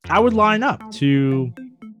I would line up to.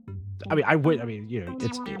 I mean, I would. I mean,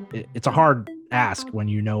 it's a hard ask when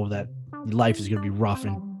you know that life is going to be rough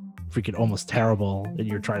and freaking almost terrible, and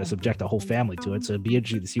you're trying to subject a whole family to it. So it'd be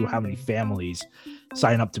interesting to see how many families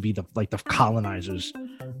sign up to be the colonizers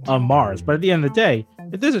on Mars. But at the end of the day,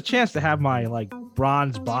 if there's a chance to have my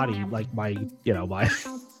bronze body, my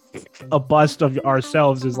a bust of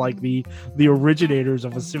ourselves as the originators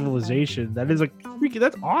of a civilization, that is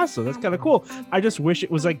that's awesome. That's kind of cool. I just wish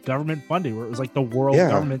it was government funding, where it was the world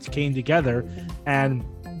governments came together and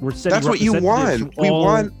we're setting. That's what you want. We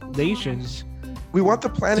want nations. We want the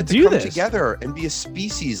planet to come together and be a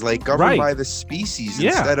species, governed by the species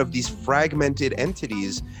instead of these fragmented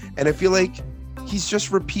entities. And I feel like he's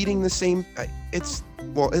just repeating the same.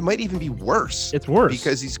 It might even be worse. It's worse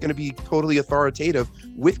because he's going to be totally authoritative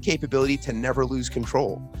with capability to never lose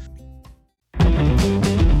control.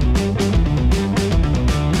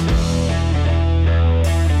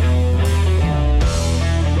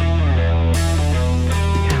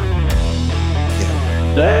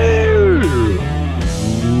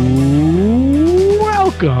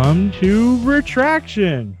 Welcome to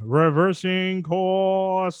Retraction, reversing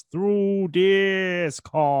course through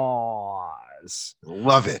Discourse.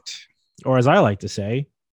 Love it. Or as I like to say,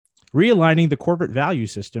 realigning the corporate value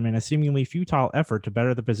system in a seemingly futile effort to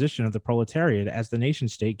better the position of the proletariat as the nation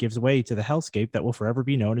state gives way to the hellscape that will forever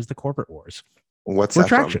be known as the corporate wars. What's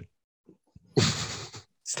Retraction? That from?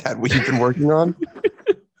 Is that what you've been working on?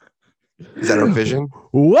 Is that our vision?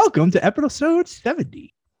 Welcome to episode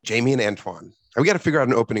 70. Jamie and Antoine. We got to figure out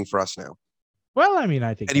an opening for us now. Well, I mean,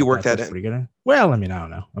 I think. How do you work that in? Pretty good. Well, I mean, I don't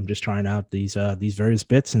know. I'm just trying out these various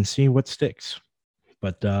bits and see what sticks.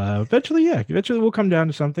 But eventually we'll come down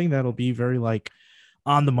to something that'll be very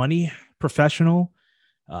on the money, professional,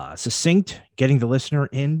 succinct, getting the listener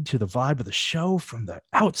into the vibe of the show from the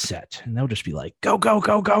outset, and they'll just be like, "Go, go,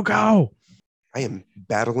 go, go, go!" I am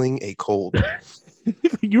battling a cold.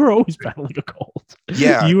 You're always battling a cold.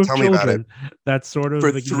 Yeah, you have tell children. Me about it. That's sort of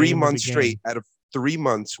for 3 months straight. Out of 3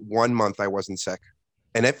 months, 1 month I wasn't sick,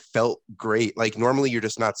 and it felt great. Normally you're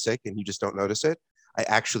just not sick and you just don't notice it. I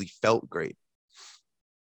actually felt great.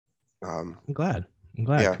 I'm glad.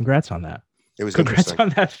 Yeah. Congrats on that. It was congrats on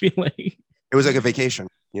that feeling. It was like a vacation,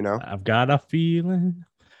 I've got a feeling.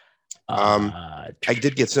 I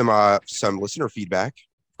did get some listener feedback.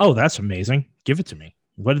 Oh, that's amazing. Give it to me.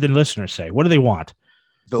 What did the listeners say? What do they want?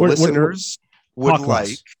 The listeners would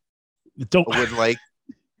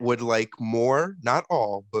like more, not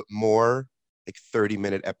all, but more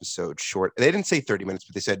 30-minute episodes short. They didn't say 30 minutes,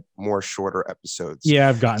 but they said more shorter episodes. Yeah,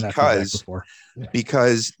 I've gotten that feedback before.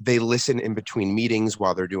 Because they listen in between meetings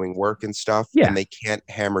while they're doing work and stuff, and they can't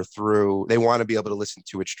hammer through. They want to be able to listen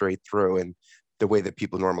to it straight through. And the way that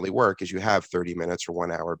people normally work is you have 30 minutes or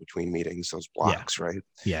 1 hour between meetings, those blocks, right?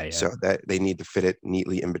 Yeah. So that they need to fit it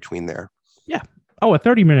neatly in between there. Yeah. Oh, a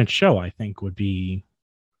 30-minute show, I think, would be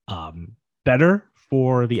better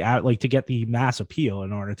for the to get the mass appeal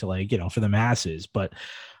in order to for the masses. But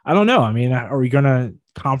I don't know. I mean, are we going to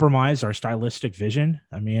compromise our stylistic vision?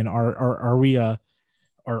 I mean, are we a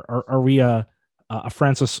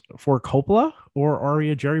Francis Ford Coppola, or are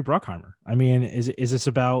we a Jerry Bruckheimer? I mean, is this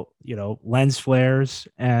about lens flares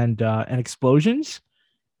and explosions?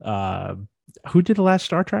 Who did the last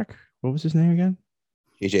Star Trek? What was his name again?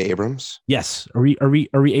 J.J. Abrams. Yes. Are we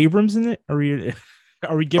Abrams in it? Are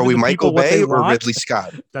we giving Michael Bay or Ridley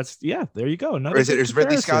Scott? There you go. Or is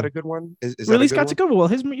Ridley Scott a good one? Is Ridley Scott's a good one? Well,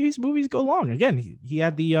 his movies go long. Again, he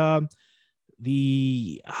had the oh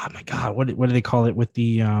my god, what do they call it with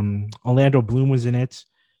the Orlando Bloom was in it.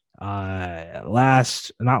 Not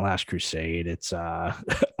Last Crusade. It's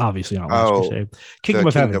obviously not Last Crusade. Kingdom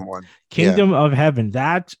of Heaven. Kingdom of Heaven.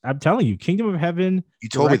 That I'm telling you, Kingdom of Heaven. You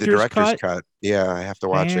told me the director's cut. Yeah, I have to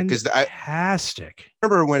watch it because fantastic. I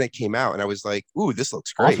remember when it came out and I was like, "Ooh, this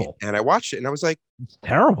looks great." Awful. And I watched it and I was like, "It's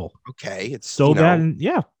terrible." Okay, it's so bad. And,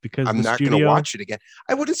 because I'm not going to watch it again.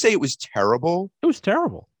 I wouldn't say it was terrible. It was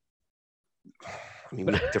terrible. I mean,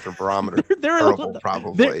 we have a different barometer.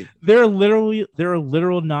 Probably. There are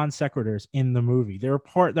literal non sequiturs in the movie. There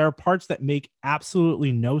are parts that make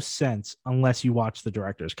absolutely no sense unless you watch the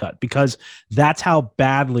director's cut, because that's how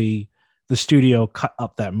badly the studio cut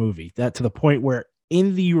up that movie. That to the point where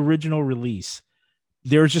in the original release,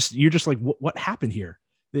 you're just like, what happened here?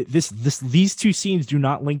 These two scenes do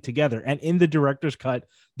not link together. And in the director's cut,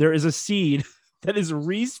 there is a scene that is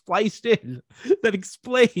re-spliced in that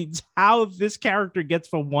explains how this character gets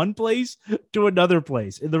from one place to another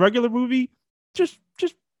place. In the regular movie, you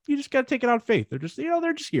just got to take it on faith. They're just,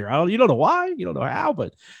 they're just here. You don't know why, you don't know how,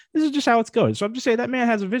 but this is just how it's going. So I'm just saying that man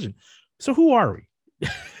has a vision. So who are we?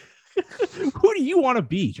 Who do you want to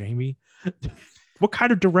be, Jamie? What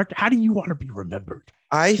kind of director? How do you want to be remembered?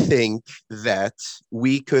 I think that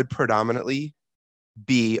we could predominantly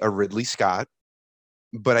be a Ridley Scott,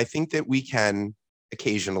 but I think that we can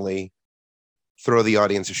occasionally throw the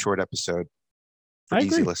audience a short episode for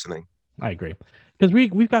easy listening. I agree. Because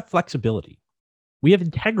we've got flexibility. We have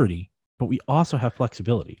integrity, but we also have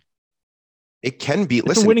flexibility. It can be,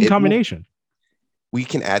 it's a winning combination. We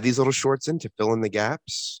can add these little shorts in to fill in the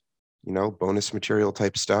gaps, bonus material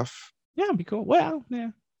type stuff. Yeah, it'd be cool. Well, yeah.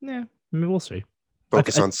 I mean, we'll see.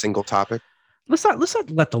 Focus on single topic. Let's not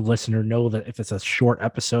let the listener know that if it's a short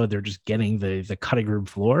episode, they're just getting the cutting room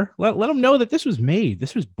floor. Let them know that this was made.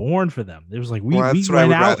 This was born for them. It was like that's what I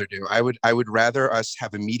would rather do. I would rather us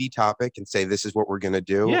have a meaty topic and say this is what we're gonna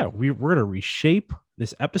do. Yeah, we're gonna reshape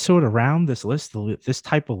this episode around this list, this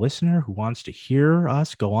type of listener who wants to hear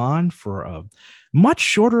us go on for a much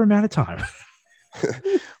shorter amount of time.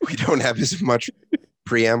 We don't have as much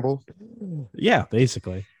preamble. Yeah,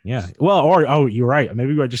 basically. Yeah. Well, you're right.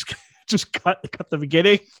 Maybe I just cut the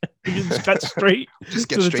beginning. Just cut straight. Just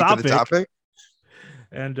get straight to the topic.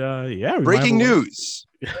 And breaking news.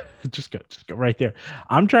 just go right there.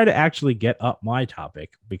 I'm trying to actually get up my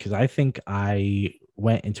topic because I think I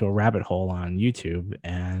went into a rabbit hole on YouTube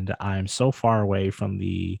and I'm so far away from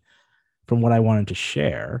what I wanted to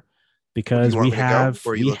share. Because you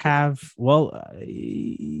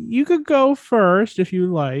could go first if you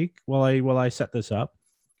like while I set this up.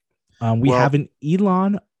 We have an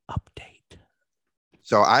Elon update.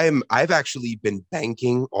 So I've actually been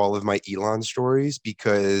banking all of my Elon stories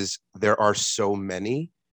because there are so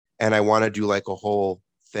many and I want to do like a whole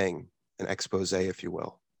thing, an expose, if you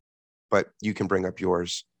will. But you can bring up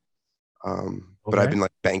yours. But I've been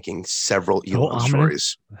like banking several Elon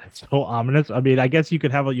stories. That's so ominous. I mean, I guess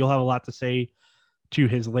you'll have a lot to say to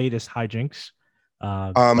his latest hijinks.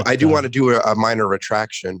 I do want to do a minor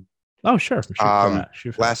retraction. Oh, sure.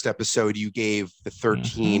 Last episode, you gave the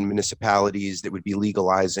 13 municipalities that would be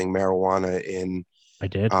legalizing marijuana in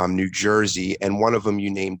New Jersey, and one of them you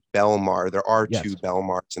named Belmar. There are two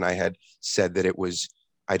Belmars, and I had said that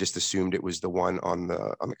I just assumed it was the one on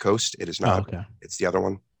the coast. It is not. Oh, okay. It's the other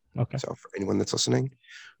one. Okay. So for anyone that's listening,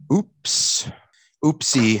 oopsie.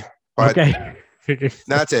 But okay.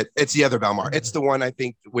 That's it. It's the other Belmar. It's the one I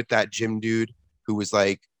think with that gym dude who was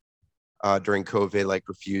like during COVID, like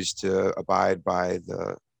refused to abide by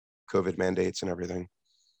the COVID mandates and everything.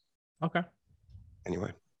 Okay.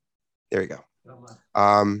 Anyway, there you go.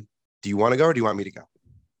 Do you want to go or do you want me to go?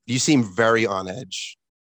 You seem very on edge.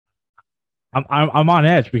 I'm on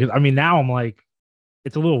edge because I mean now I'm like,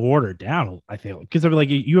 it's a little watered down, I feel, because I'm like,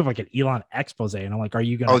 you have like an Elon expose, and I'm like, are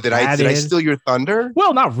you gonna? Oh, did I steal your thunder?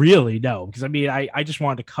 Well, not really, no, because I mean, I just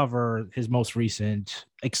wanted to cover his most recent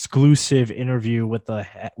exclusive interview with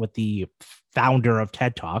the founder of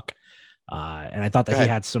TED Talk, and I thought that he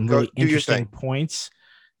had some really interesting points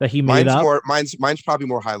that he made up. Mine's probably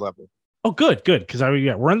more high level. Oh, good, because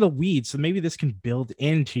we're in the weeds, so maybe this can build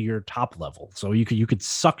into your top level. So you could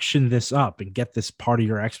suction this up and get this part of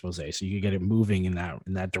your expose, so you could get it moving in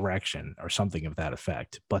that direction or something of that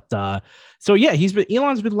effect. But so yeah,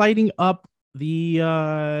 Elon's been lighting up the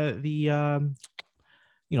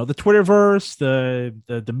Twitterverse,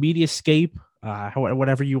 the mediascape,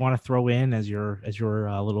 whatever you want to throw in as your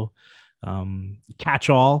little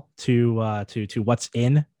catch-all to what's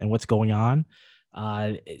in and what's going on.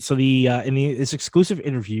 So in this exclusive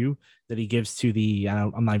interview that he gives to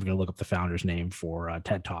I'm not even gonna look up the founder's name for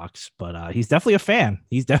TED Talks, but he's definitely a fan.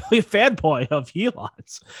 He's definitely a fanboy of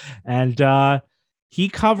Elon's, and he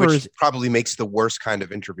covers. Which probably makes the worst kind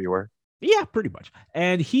of interviewer. Yeah, pretty much.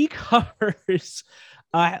 And he covers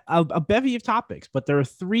a bevy of topics, but there are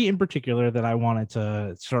three in particular that I wanted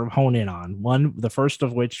to sort of hone in on. One, the first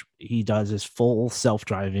of which he does is full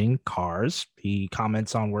self-driving cars. He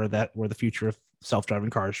comments on where the future of self-driving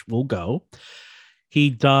cars will go. He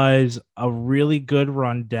does a really good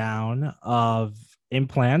rundown of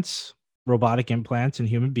robotic implants in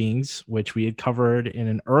human beings, which we had covered in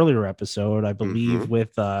an earlier episode, I believe,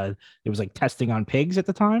 with it was like testing on pigs at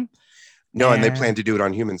the time. No, and they plan to do it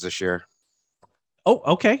on humans this year. Oh,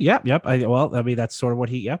 okay. Yep. That's sort of what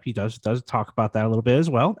he does talk about that a little bit as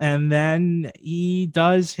well. And then he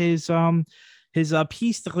does his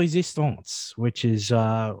piece de résistance, which is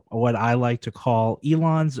what I like to call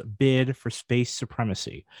Elon's bid for space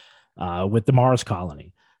supremacy with the Mars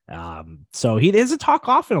colony. So he doesn't talk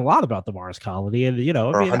often a lot about the Mars colony, and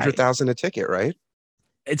or 100,000 a ticket, right?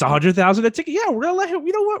 It's 100,000 a ticket. Yeah, we're gonna let him.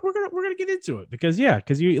 You know what? We're gonna get into it because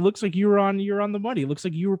it looks like you're on the money. It looks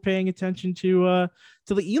like you were paying attention to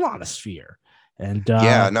the Elonosphere. And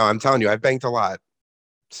no, I'm telling you, I've banked a lot.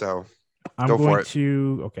 So I'm go for going it.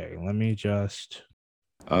 to, okay, let me just.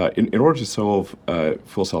 In order to solve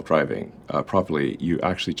full self-driving properly, you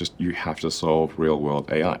have to solve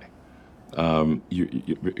real-world AI.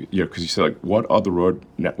 Because you said, like, what are the road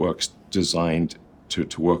networks designed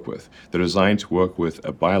to work with? They're designed to work with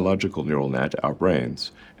a biological neural net, our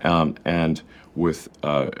brains, and with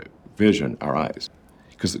vision, our eyes.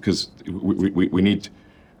 Because we need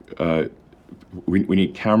we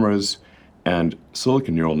need cameras and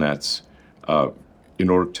silicon neural nets in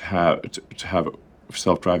order to have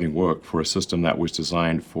self-driving work for a system that was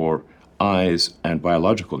designed for eyes and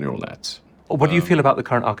biological neural nets. What do you feel about the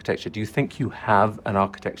current architecture? Do you think you have an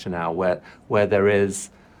architecture now where there is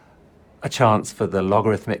a chance for the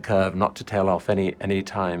logarithmic curve not to tail off any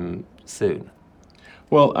time soon?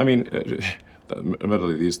 Well, I mean,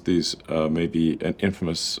 admittedly, these may be an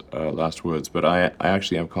infamous last words, but I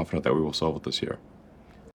actually am confident that we will solve it this year.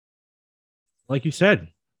 Like you said,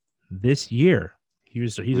 this year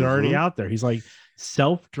he's already out there. He's like,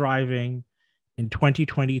 self-driving in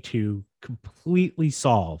 2022 completely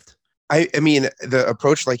solved. I mean, the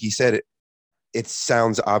approach, like you said, it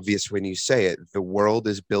sounds obvious when you say it. The world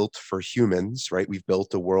is built for humans, right? We've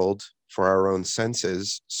built a world for our own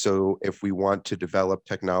senses. So if we want to develop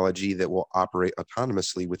technology that will operate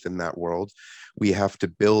autonomously within that world, we have to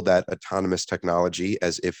build that autonomous technology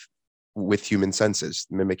as if with human senses,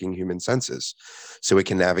 mimicking human senses, so it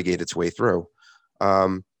can navigate its way through.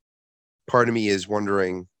 Part of me is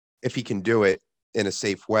wondering if he can do it in a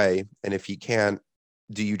safe way. And if he can't,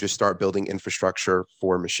 do you just start building infrastructure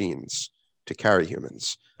for machines to carry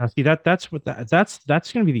humans? Now, see, that's going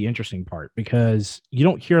to be the interesting part, because you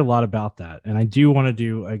don't hear a lot about that. And I do want to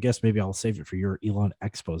do, I guess maybe I'll save it for your Elon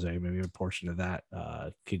expose. Maybe a portion of that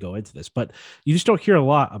could go into this, but you just don't hear a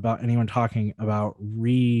lot about anyone talking about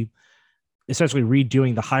essentially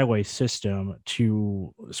redoing the highway system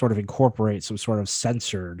to sort of incorporate some sort of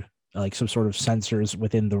sensors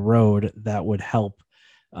within the road that would help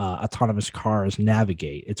autonomous cars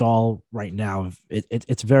navigate. It's all right now.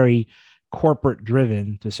 It's very corporate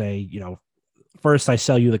driven to say, first I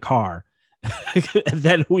sell you the car, and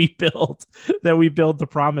then we build the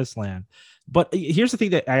promised land. But here's the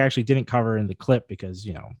thing that I actually didn't cover in the clip, because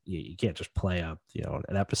you can't just play up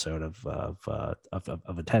an episode of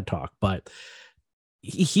a TED Talk. But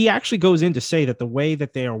he actually goes in to say that the way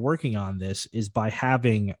that they are working on this is by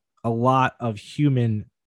having a lot of human,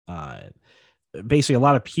 basically a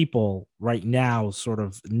lot of people right now sort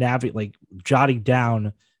of like jotting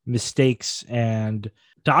down mistakes and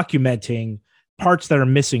documenting parts that are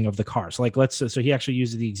missing of the car. So like, so he actually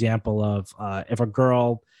uses the example of if a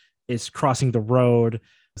girl is crossing the road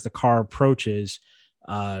as the car approaches,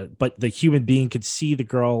 but the human being could see the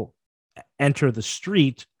girl enter the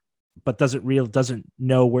street, but doesn't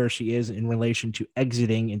know where she is in relation to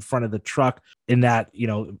exiting in front of the truck, in that,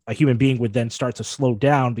 a human being would then start to slow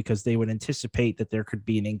down because they would anticipate that there could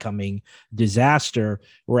be an incoming disaster,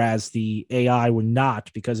 whereas the AI would not,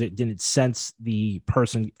 because it didn't sense the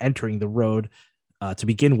person entering the road to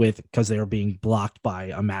begin with, because they are being blocked by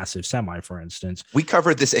a massive semi, for instance. We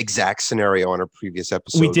covered this exact scenario on a previous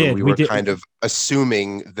episode. We did. We were kind of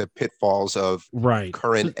assuming the pitfalls of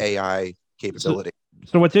current AI capability.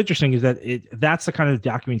 So what's interesting is that that's the kind of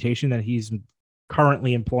documentation that he's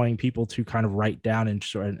currently employing people to kind of write down and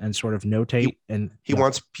sort of notate.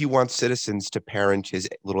 He wants citizens to parent his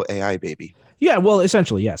little AI baby. Yeah, well,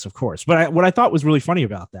 essentially, yes, of course. But what I thought was really funny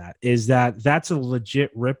about that is that that's a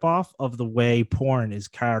legit ripoff of the way porn is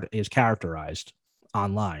characterized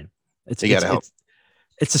online. It's the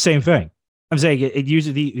same thing. I'm saying it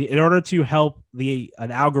uses in order to help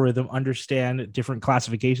an algorithm understand different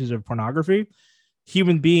classifications of pornography.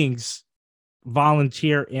 Human beings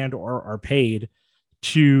volunteer and or are paid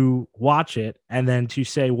to watch it and then to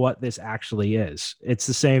say what this actually is. It's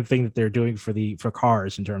the same thing that they're doing for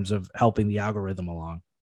cars in terms of helping the algorithm along.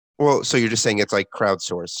 Well, so you're just saying it's like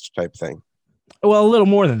crowdsourced type thing. Well, a little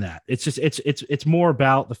more than that. It's just it's more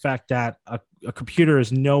about the fact that a computer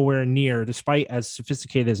is nowhere near, despite as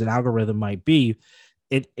sophisticated as an algorithm might be,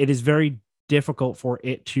 it is very difficult for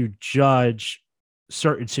it to judge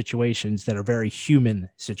certain situations that are very human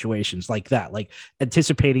situations, like that, like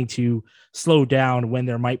anticipating to slow down when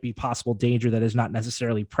there might be possible danger that is not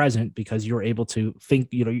necessarily present, because you're able to think,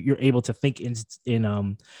 you're able to think in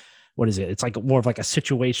what is it? It's like more of like a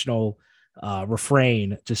situational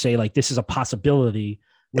refrain to say, like, this is a possibility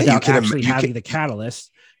without actually having the catalyst.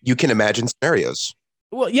 You can imagine scenarios.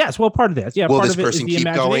 Well, yes. Well, part of that. Yeah. Will Part this of it is person the keep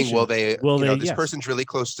going? imagination. Will they, this Yes. person's really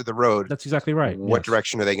close to the road. That's exactly right. What Yes.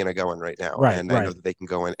 direction are they going to go in right now? Right. And right. I know that they can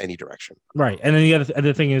go in any direction. Right. And then the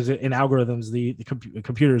other thing is in algorithms, the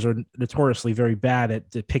computers are notoriously very bad at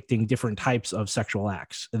depicting different types of sexual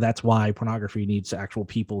acts. And that's why pornography needs actual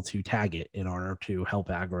people to tag it in order to help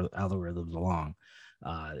algorithms along.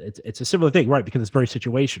 It's a similar thing, right? Because it's very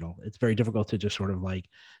situational. It's very difficult to just sort of like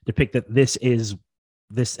depict that this is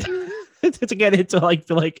this. To get into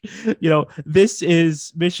like this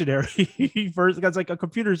is missionary first. Because like a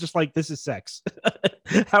computer is just like, this is sex.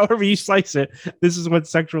 However you slice it, this is what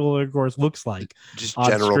sexual intercourse looks like. Just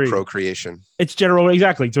general procreation. It's general,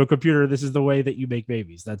 exactly. To a computer, this is the way that you make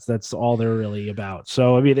babies. That's all they're really about.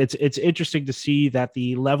 So I mean, it's interesting to see that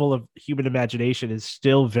the level of human imagination is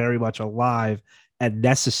still very much alive and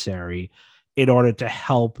necessary in order to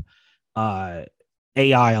help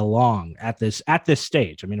AI along at this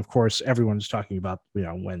stage. I mean, of course, everyone's talking about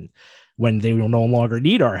when they will no longer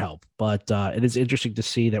need our help, but it is interesting to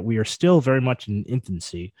see that we are still very much in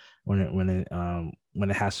infancy when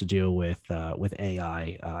it has to deal with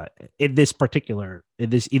AI in these particular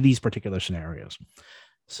scenarios.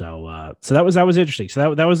 So that was interesting.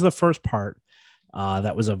 So that was the first part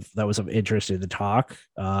that was of interest in the talk.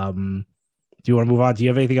 Do you want to move on? Do you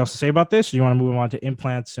have anything else to say about this? Or do you want to move on to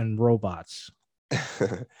implants and robots?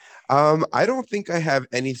 I don't think I have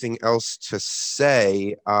anything else to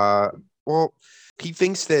say. Well, he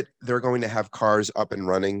thinks that they're going to have cars up and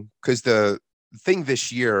running because the thing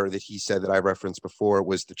this year that he said that I referenced before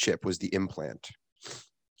was the implant.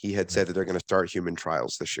 He had said that they're going to start human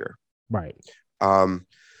trials this year. Right.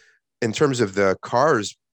 In terms of the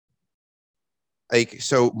cars, like,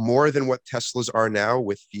 so more than what Teslas are now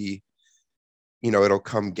with the, it'll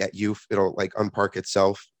come get you, it'll like unpark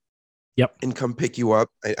itself. Yep. And come pick you up.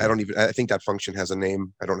 I think that function has a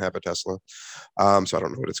name. I don't have a Tesla. So I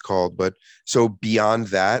don't know what it's called, but so beyond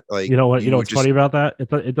that, like, what's funny about that?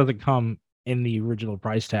 It doesn't come in the original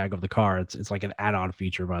price tag of the car. It's like an add-on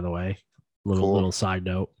feature, by the way. Little side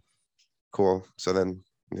note. Cool. So then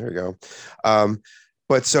there you go.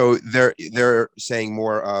 But so they're saying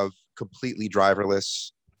more of completely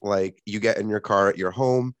driverless, like you get in your car at your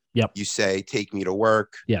home. Yep. You say, take me to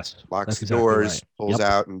work. Yes. Locks the doors, right. Pulls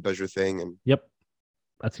out and does your thing. And yep.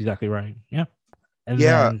 That's exactly right. Yeah. And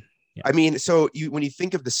then, I mean, so when you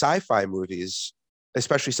think of the sci-fi movies,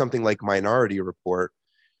 especially something like Minority Report,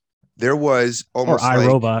 there was almost or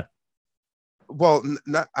iRobot. Well,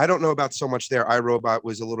 I don't know about so much there. iRobot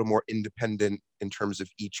was a little more independent in terms of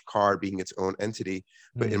each car being its own entity.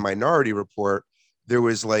 But in Minority Report, there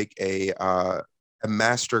was like a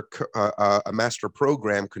master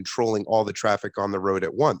program controlling all the traffic on the road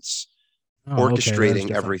at once,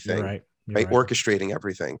 orchestrating everything. You're right. Orchestrating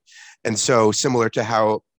everything. And so similar to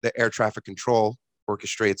how the air traffic control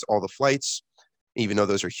orchestrates all the flights, even though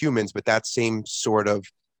those are humans, but that same sort of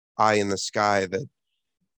eye in the sky that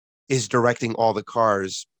is directing all the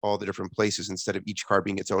cars, all the different places, instead of each car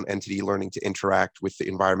being its own entity, learning to interact with the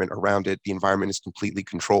environment around it. The environment is completely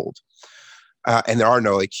controlled. And there are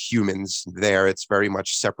no like humans there. It's very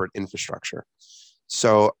much separate infrastructure.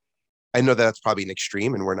 So I know that's probably an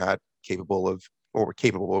extreme and we're not capable of, or we're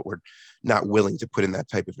capable, but we're not willing to put in that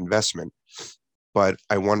type of investment. But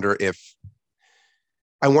I wonder if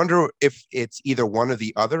it's either one or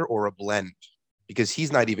the other or a blend, because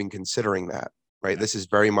he's not even considering that, right? This is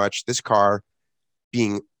very much this car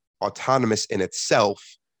being autonomous in itself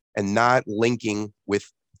and not linking with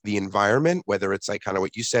the environment, whether it's like kind of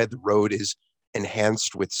what you said, the road is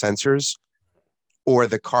enhanced with sensors, or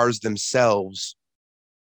the cars themselves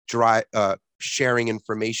sharing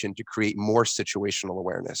information to create more situational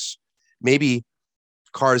awareness. Maybe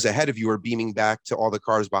cars ahead of you are beaming back to all the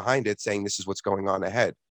cars behind it saying, this is what's going on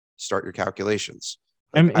ahead. Start your calculations.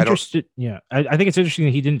 I'm interested. I think it's interesting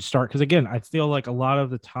that he didn't start, because again, I feel like a lot of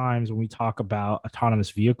the times when we talk about autonomous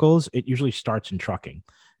vehicles, it usually starts in trucking.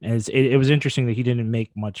 And it was interesting that he didn't make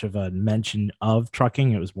much of a mention of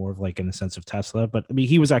trucking. It was more of like in the sense of Tesla, but I mean,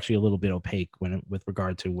 he was actually a little bit opaque with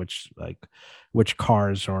regard to which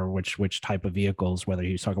cars or which type of vehicles, whether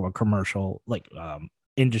he was talking about commercial, like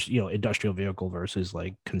industrial vehicle versus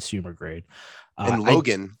like consumer grade. And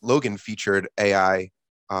Logan featured AI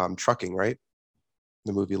trucking, right?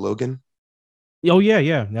 The movie Logan. Oh yeah.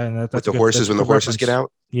 That's with the horses when the horses get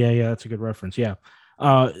out. Yeah, that's a good reference. Yeah.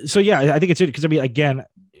 So yeah, I think it's because I mean, again,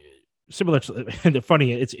 similar to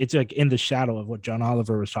funny, it's like in the shadow of what John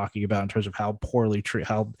Oliver was talking about in terms of how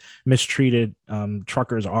how mistreated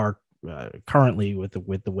truckers are currently with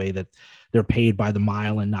the way that they're paid by the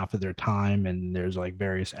mile and not for their time, and there's like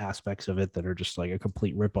various aspects of it that are just like a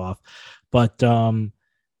complete ripoff. But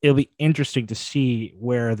it'll be interesting to see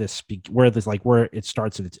where where it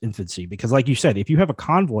starts in its infancy, because like you said, if you have a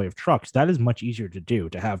convoy of trucks, that is much easier to do,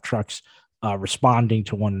 to have trucks responding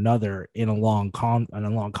to one another in a long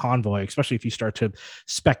convoy, especially if you start to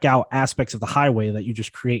spec out aspects of the highway that you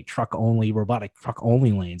just create robotic truck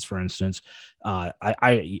only lanes, for instance. I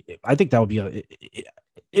think that would be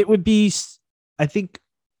it would be, I think,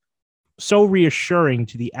 so reassuring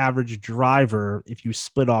to the average driver if you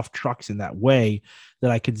split off trucks in that way, that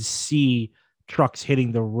I could see trucks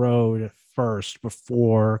hitting the road first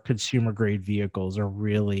before consumer grade vehicles are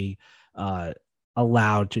really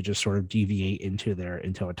allowed to just sort of deviate into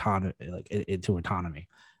autonomy,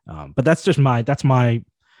 but that's my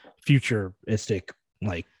futuristic,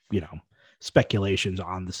 speculations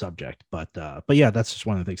on the subject. But yeah, that's just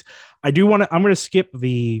one of the things I'm going to skip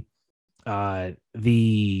the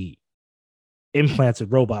implants and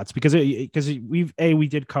robots, because we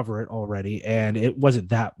did cover it already, and it wasn't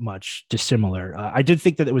that much dissimilar. I did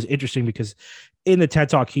think that it was interesting because in the TED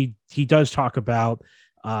Talk he does talk about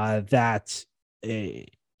that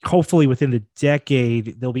hopefully within the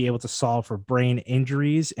decade they'll be able to solve for brain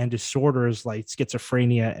injuries and disorders like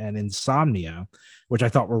schizophrenia and insomnia, which I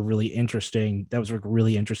thought were really interesting. That was a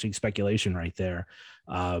really interesting speculation right there.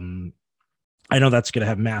 I know that's going to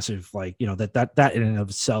have massive, that in and of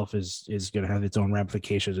itself is going to have its own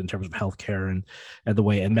ramifications in terms of healthcare and the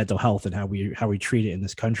way, and mental health, and how we treat it in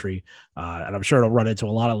this country. And I'm sure it'll run into a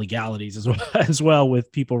lot of legalities as well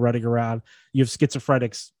with people running around. You have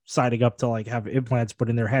schizophrenics signing up to have implants put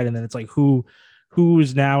in their head, and then it's like,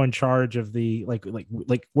 who's now in charge of the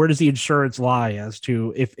where does the insurance lie as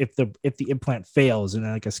to if the implant fails, and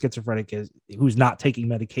then a schizophrenic who's not taking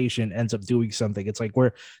medication ends up doing something? It's like,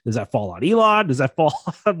 where does that fall on Elon? Does that fall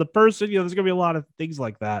on the person? There's gonna be a lot of things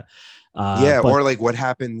like that. Or what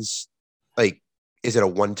happens, is it a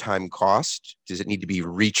one-time cost? Does it need to be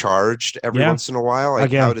recharged every once in a while?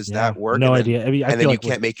 Again, how does that work? No idea. And then you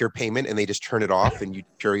can't make your payment, and they just turn it off, and you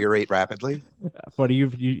deteriorate rapidly. But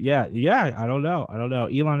I don't know.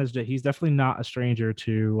 Elon he's definitely not a stranger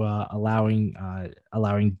to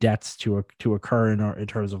allowing deaths to occur in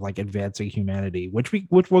terms of advancing humanity, which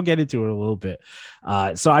we'll get into in a little bit.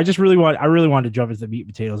 So I really wanted to jump into the meat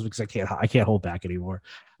and potatoes, because I can't hold back anymore.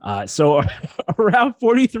 So around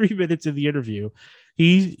 43 minutes of the interview,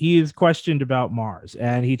 he is questioned about Mars,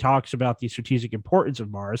 and he talks about the strategic importance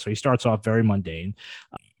of Mars. So he starts off very mundane.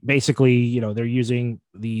 Basically, they're using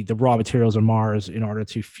the raw materials of Mars in order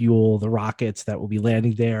to fuel the rockets that will be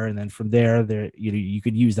landing there, and then from there, you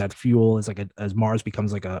could use that fuel as Mars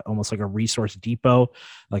becomes almost like a resource depot,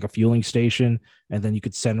 like a fueling station, and then you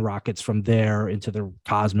could send rockets from there into the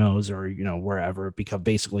cosmos, or wherever. It becomes,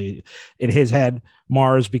 basically, in his head,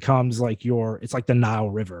 Mars becomes it's like the Nile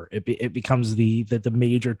River. It becomes the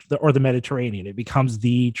major, or the Mediterranean. It becomes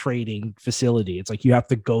the trading facility. It's like you have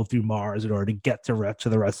to go through Mars in order to get to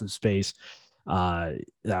the rest of space.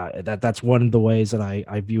 That's one of the ways that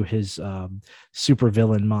I view his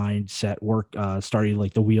supervillain mindset work, starting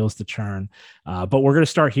the wheels to churn. But we're going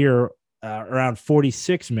to start here around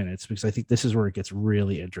 46 minutes, because I think this is where it gets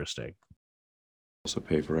really interesting. Also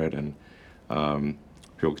pay for it, and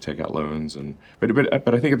people can take out loans, but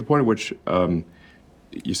I think at the point at which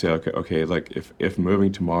you say, okay, if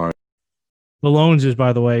moving to Mars, the loans is,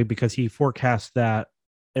 by the way, because he forecast that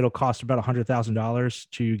it'll cost about $100,000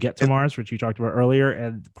 to get to Mars, which you talked about earlier.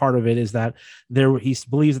 And part of it is that he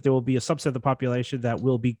believes that there will be a subset of the population that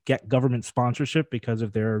will get government sponsorship because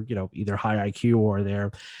of their, either high IQ or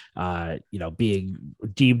their, being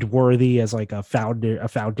deemed worthy as a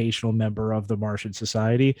foundational member of the Martian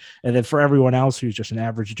society. And then for everyone else who's just an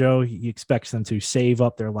average Joe, he expects them to save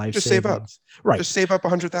up their life savings. Save up. Right. Just save up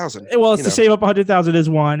 100,000. Well, it's to save up 100,000 is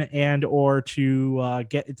one, and or to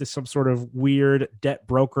get into some sort of weird debt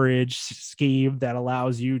brokerage scheme that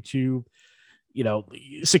allows you to,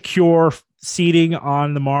 secure seating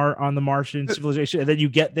on the Martian civilization, and then you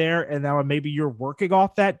get there, and now maybe you're working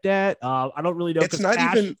off that debt. I don't really know. It's not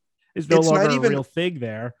even. Is no longer a real thing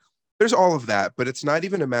there. There's all of that, but it's not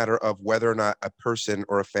even a matter of whether or not a person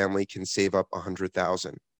or a family can save up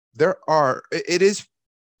 100,000.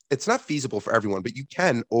 It's not feasible for everyone, but you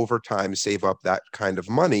can over time save up that kind of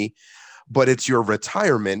money. But it's your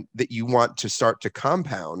retirement that you want to start to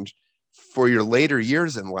compound for your later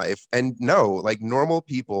years in life. And no, normal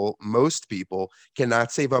people, most people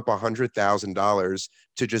cannot save up $100,000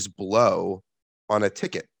 to just blow on a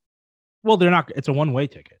ticket. Well, they're not. It's a one-way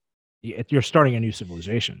ticket. You're starting a new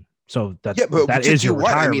civilization. So that is your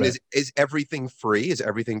retirement. I mean, is everything free? Is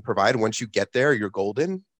everything provided? Once you get there, you're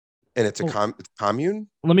golden, and it's a commune.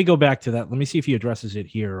 Let me go back to that. Let me see if he addresses it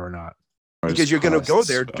here or not. Because you're going to go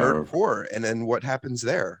there dirt are, poor, and then what happens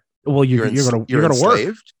there? Well, you're gonna work.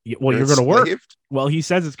 Well, you're gonna work. Well, he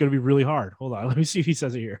says it's gonna be really hard. Hold on, let me see if he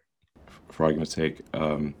says it here. For argument's sake,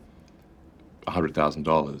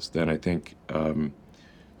 $100,000, then I think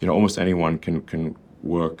almost anyone can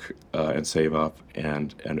work and save up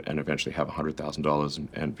and eventually have $100,000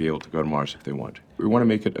 and be able to go to Mars if they want. We want to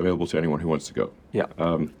make it available to anyone who wants to go. Yeah.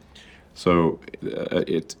 And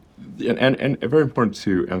very important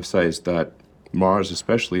to emphasize that Mars,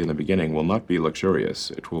 especially in the beginning, will not be luxurious.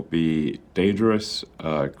 It will be dangerous,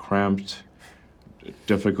 cramped,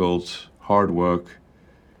 difficult, hard work.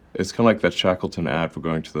 It's kind of like that Shackleton ad for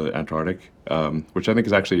going to the Antarctic, which I think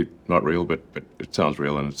is actually not real, but it sounds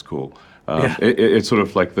real and it's cool. It's sort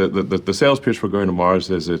of like the sales pitch for going to Mars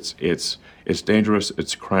is it's dangerous,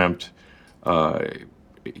 it's cramped,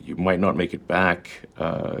 you might not make it back,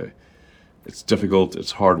 it's difficult,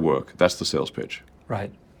 it's hard work. That's the sales pitch.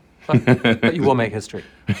 Right. But you will make history.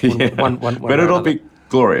 But it'll be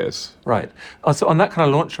glorious. Right. So on that kind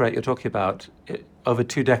of launch rate you're talking about, over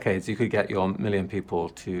 2 decades, you could get your 1 million people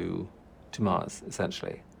to Mars,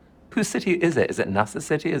 essentially. Whose city is it? Is it NASA's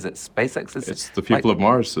city? Is it SpaceX's? It's the people of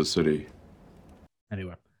Mars' city.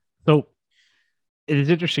 Anyway, so it is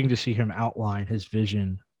interesting to see him outline his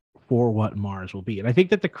vision for what Mars will be. And I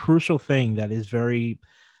think that the crucial thing that is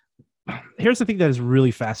here's the thing that is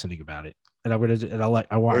really fascinating about it. And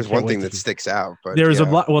there's one thing that sticks out, but there's a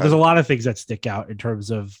lot. Well, there's a lot of things that stick out in terms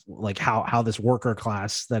of like how this worker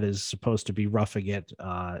class that is supposed to be roughing it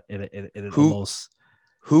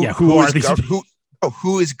who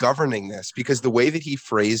is governing this? Because the way that he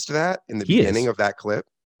phrased that in the beginning of that clip,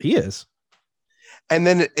 he is. And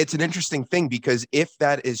then it's an interesting thing, because if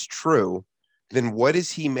that is true, then what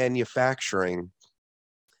is he manufacturing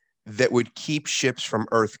that would keep ships from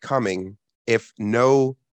Earth coming if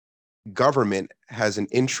no government has an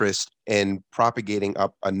interest in propagating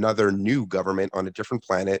up another new government on a different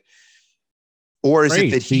planet? Or is it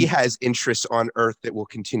that he has interests on Earth that will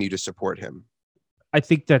continue to support him? I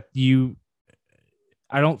think that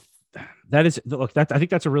I think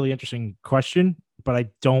that's a really interesting question, but I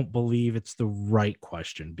don't believe it's the right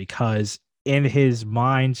question, because in his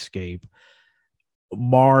mindscape,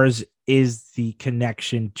 Mars is the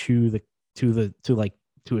connection to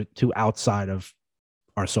outside of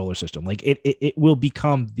our solar system. Like it will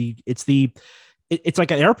become it's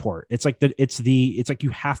like an airport. It's like you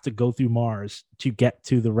have to go through Mars to get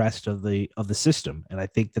to the rest of the system. And I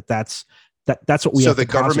think that's what we have to concentrate on. So the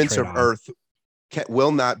governments of Earth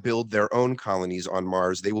will not build their own colonies on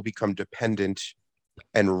Mars. They will become dependent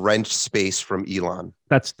and rent space from Elon.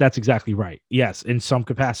 That's exactly right. Yes, in some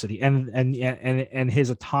capacity, and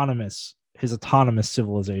his autonomous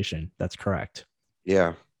civilization. That's correct.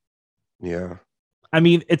 Yeah. I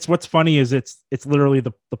mean, what's funny is it's literally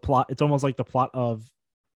the plot. It's almost like the plot of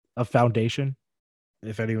Foundation.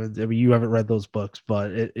 If anyone, I mean, you haven't read those books,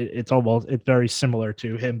 but it's very similar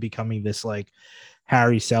to him becoming this like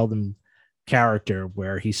Harry Seldon character,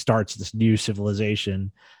 where he starts this new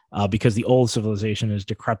civilization because the old civilization is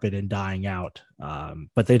decrepit and dying out,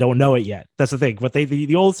 but they don't know it yet. That's the thing. But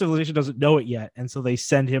the old civilization doesn't know it yet, and so they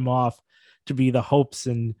send him off to be the hopes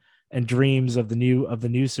and dreams of the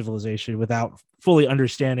new civilization, without fully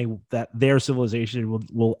understanding that their civilization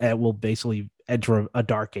will basically enter a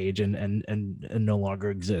dark age and no longer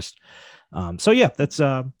exist. So yeah, that's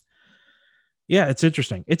it's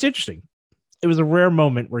interesting. It was a rare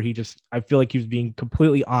moment where I feel like he was being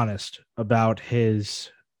completely honest about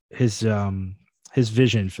his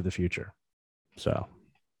vision for the future. So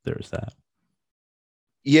there's that.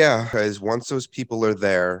 Yeah, because once those people are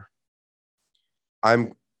there,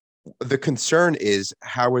 the concern is,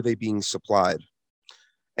 how are they being supplied?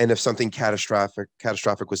 And if something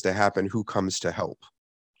catastrophic was to happen, who comes to help?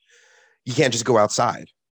 You can't just go outside,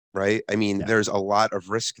 right? I mean, There's a lot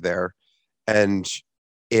of risk there. And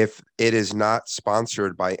if it is not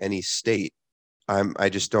sponsored by any state, I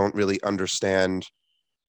just don't really understand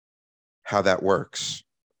how that works.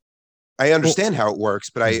 I understand how it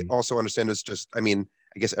works, but I also understand it's just, I mean,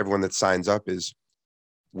 I guess everyone that signs up is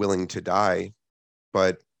willing to die,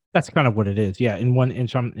 but that's kind of what it is. Yeah. In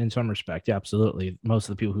some respect. Yeah, absolutely. Most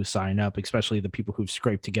of the people who sign up, especially the people who've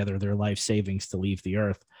scraped together their life savings to leave the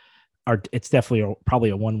Earth, it's definitely probably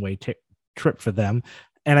a one-way trip for them.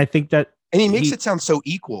 And I think that, and he makes it sound so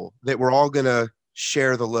equal, that we're all going to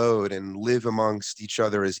share the load and live amongst each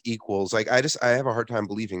other as equals. Like, I have a hard time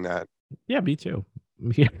believing that. Yeah, me too.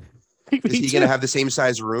 Yeah. Is he going to have the same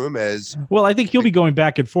size room as? Well, I think he'll be going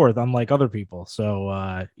back and forth, unlike other people.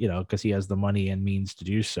 So, because he has the money and means to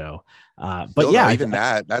do so. But yeah, even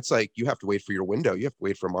that's like you have to wait for your window. You have to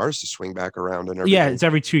wait for Mars to swing back around and everything. Yeah, it's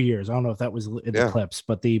every 2 years. I don't know if that was in the clips,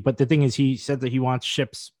 but the thing is, he said that he wants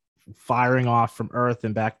ships firing off from Earth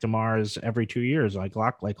and back to Mars every 2 years, like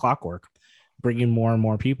clockwork, bringing more and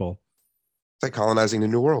more people. It's like colonizing the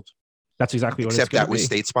New World. That's exactly what it's except that was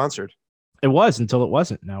state sponsored. It was until it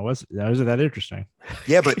wasn't. Now was that interesting?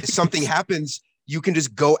 Yeah, but if something happens, you can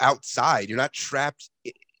just go outside. You're not trapped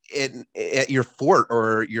at your fort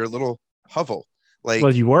or your little hovel. Like,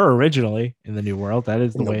 well, you were originally in the New World. That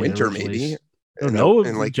is the way. Winter, maybe. No,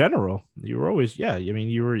 in general, you were always. Yeah, I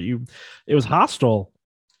mean, it was hostile.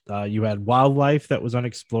 You had wildlife that was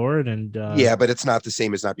unexplored, and yeah, but it's not the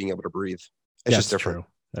same as not being able to breathe. It's just different. True.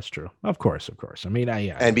 That's true. Of course. I mean,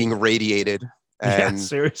 and being radiated. And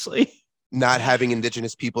seriously. Not having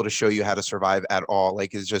indigenous people to show you how to survive at all.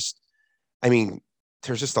 Like, it's just, I mean,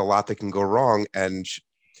 there's just a lot that can go wrong. And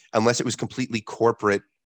unless it was completely corporate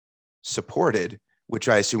supported, which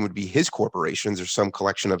I assume would be his corporations or some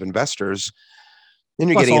collection of investors, then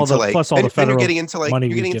you're getting into like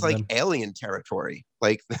alien territory,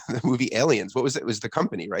 like the movie Aliens. What was it? It was the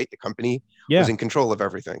company, right? The company was in control of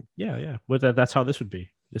everything. Yeah. Well, that's how this would be.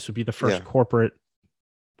 This would be the first corporate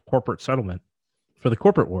settlement for the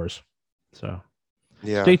corporate wars. So,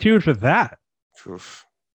 yeah, stay tuned for that. Oof.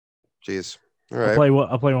 Jeez. All right.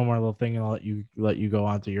 I'll play one more little thing, and I'll let you go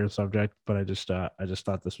on to your subject. But I just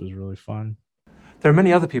thought this was really fun. There are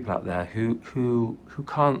many other people out there who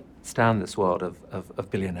can't stand this world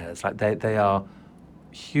of billionaires. Like they are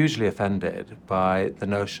hugely offended by the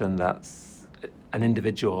notion that an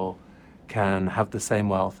individual can have the same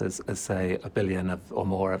wealth as say a billion or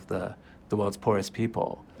more of the world's poorest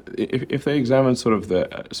people. If they examine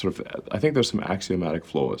I think there's some axiomatic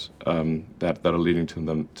flaws that are leading to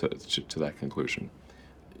them to that conclusion.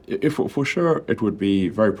 If for sure it would be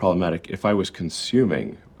very problematic if I was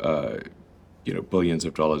consuming billions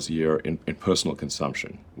of dollars a year in personal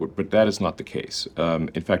consumption, but that is not the case.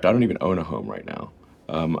 In fact, I don't even own a home right now.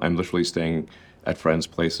 I'm literally staying at friends'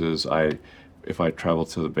 places. If I travel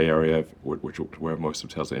to the Bay Area, where most of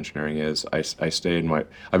Tesla engineering is, I stay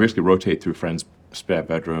I basically rotate through friends' spare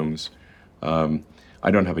bedrooms.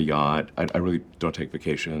 I don't have a yacht. I really don't take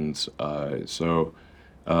vacations. So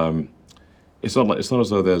it's not as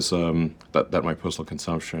though there's that my personal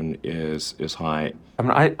consumption is high. I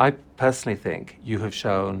mean, I personally think you have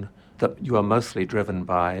shown that you are mostly driven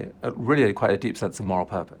by really quite a deep sense of moral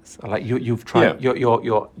purpose. Like you've tried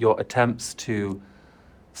your attempts to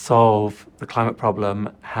solve the climate problem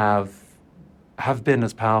have been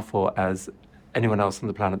as powerful as anyone else on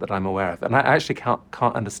the planet that I'm aware of. And I actually can't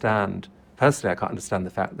understand, personally, I can't understand the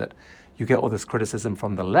fact that you get all this criticism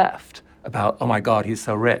from the left about, oh my God, he's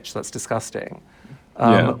so rich, that's disgusting.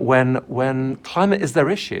 When climate is their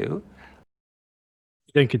issue.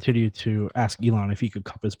 Then continue to ask Elon if he could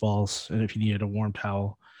cup his balls and if he needed a warm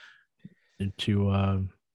towel to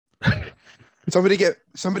Somebody get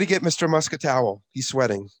Mr. Musk a towel. He's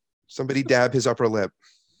sweating. Somebody dab his upper lip.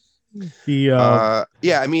 I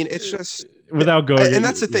mean, it's just without going. And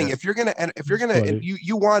that's the thing. If you're gonna,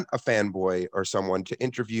 you want a fanboy or someone to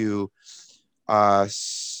interview,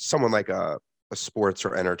 someone like a sports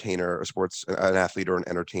or entertainer, an athlete or an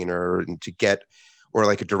entertainer, and to get, or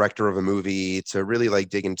like a director of a movie to really like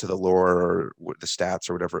dig into the lore or the stats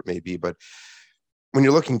or whatever it may be. But when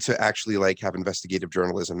you're looking to actually like have investigative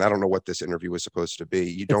journalism, I don't know what this interview was supposed to be.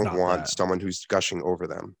 You don't want someone who's gushing over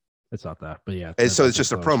them. It's not that, but yeah. So it's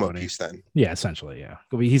just a promo piece then. Yeah, essentially, yeah.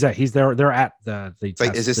 They're at the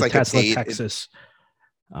like, is this like Tesla a date? Texas?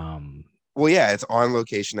 Well, yeah, it's on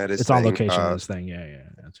location at his. It's on location at his thing. Yeah.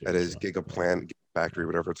 At his Gigaplant factory,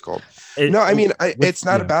 whatever it's called. It's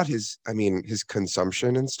not about his. I mean, his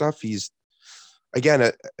consumption and stuff. He's,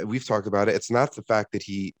 again, we've talked about it. It's not the fact that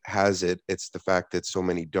he has it. It's the fact that so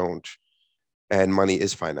many don't, and money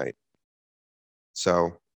is finite.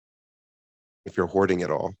 So, if you're hoarding it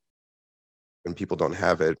all, and people don't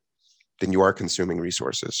have it, then you are consuming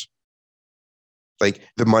resources. Like,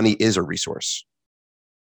 the money is a resource.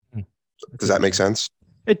 Does that make sense?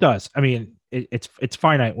 It does. I mean, it's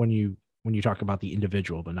finite when you talk about the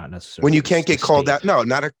individual, but not necessarily when you can't get called out. No,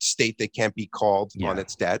 not a state that can't be called on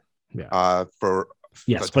its debt. Yeah.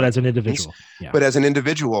 But as an individual. Yeah. But as an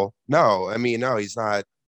individual, no. I mean, no, he's not.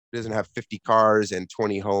 He doesn't have 50 cars and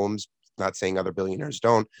 20 homes. Not saying other billionaires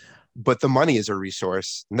don't, but the money is a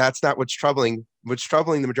resource, and that's not what's troubling. What's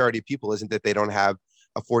troubling the majority of people isn't that they don't have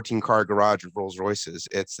a 14-car garage of Rolls Royces.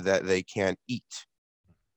 It's that they can't eat.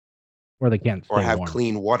 Or they can't or have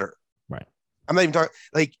clean water. Right. I'm not even talking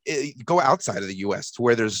like go outside of the U.S. to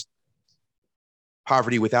where there's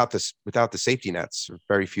poverty without the safety nets.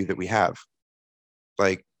 Very few that we have.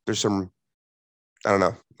 Like there's some, I don't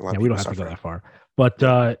know. We don't have to go that far, but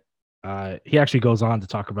he actually goes on to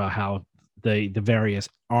talk about how the various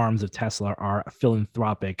arms of Tesla are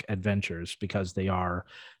philanthropic adventures because they are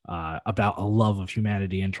about a love of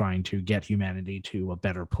humanity and trying to get humanity to a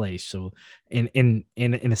better place. So in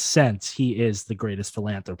a sense, he is the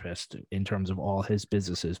philanthropist in terms of all his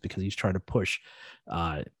businesses because he's trying to push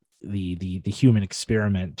the human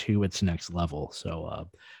experiment to its next level. So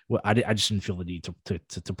I just didn't feel the need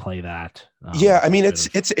to play that. Yeah, I mean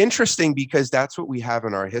it's interesting because that's what we have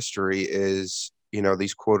in our history is, you know,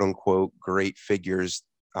 these quote unquote great figures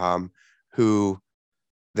who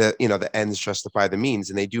the ends justify the means,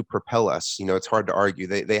 and they do propel us. You know, it's hard to argue.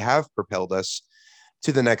 They have propelled us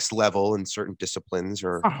to the next level in certain disciplines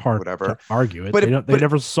or whatever. To argue it, but they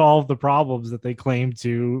never solve the problems that they claim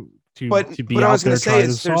to be out there trying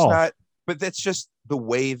to solve. But that's just the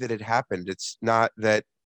way that it happened. It's not that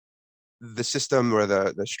the system or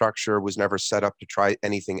the structure was never set up to try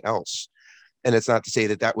anything else. And it's not to say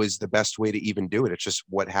that that was the best way to even do it. It's just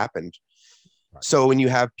what happened. Right. So when you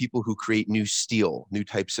have people who create new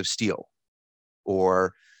types of steel,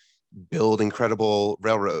 or build incredible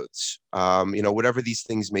railroads, whatever these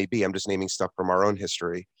things may be, I'm just naming stuff from our own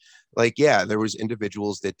history. Like, yeah, there was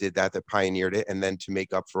individuals that did that pioneered it. And then to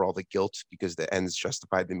make up for all the guilt because the ends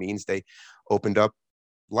justified the means, they opened up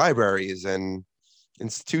libraries and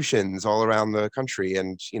institutions all around the country,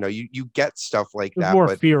 and you get stuff like There's that.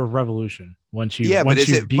 More fear of revolution once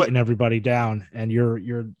you've beaten everybody down and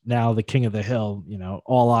you're now the king of the hill.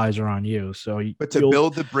 All eyes are on you. So, but to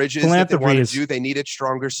build the bridges that they want to do, they needed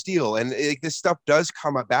stronger steel, and this stuff does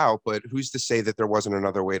come about. But who's to say that there wasn't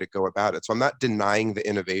another way to go about it? So I'm not denying the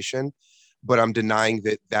innovation, but I'm denying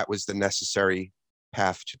that that was the necessary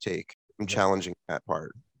path to take. I'm challenging that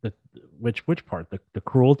part. Which part? The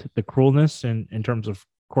cruelness in terms of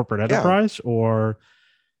corporate enterprise, or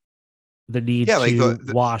the need to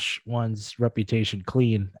wash one's reputation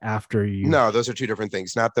clean after you? No, those are two different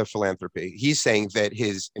things. Not the philanthropy. He's saying that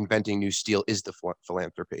his inventing new steel is the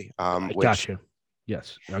philanthropy. Gotcha.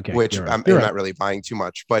 Yes. Okay. Which I'm not really buying too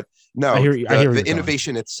much, but no, I hear the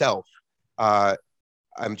innovation itself.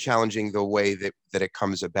 I'm challenging the way that it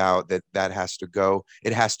comes about. That has to go.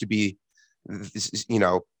 It has to be,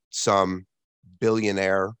 some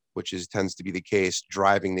billionaire, which tends to be the case,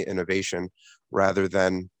 driving the innovation rather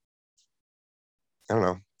than, I don't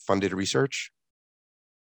know, funded research.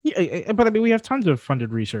 Yeah, but I mean, we have tons of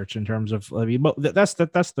funded research in terms of. I mean, that's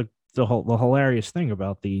the hilarious thing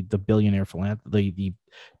about the billionaire the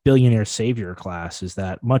billionaire savior class is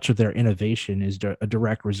that much of their innovation is a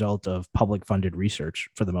direct result of public funded research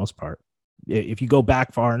for the most part. If you go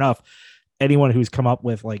back far enough, anyone who's come up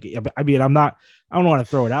with I don't want to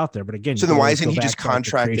throw it out there, but again, so then why isn't he just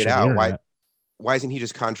contracted out? Why isn't he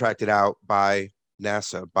just contracted out by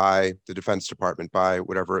NASA, by the Defense Department, by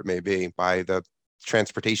whatever it may be, by the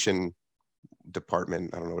Transportation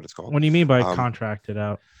Department? I don't know what it's called. What do you mean by contracted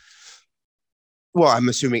out? Well, I'm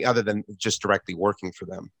assuming other than just directly working for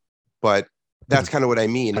them, but that's kind of what I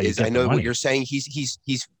mean. I know what you're saying.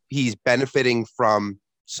 He's benefiting from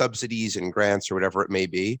subsidies and grants or whatever it may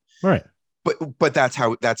be, right? But that's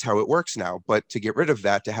how it works now. But to get rid of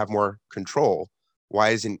that, to have more control, why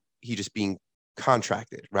isn't he just being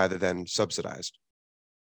contracted rather than subsidized?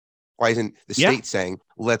 Why isn't the state saying,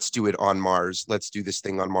 let's do it on Mars, let's do this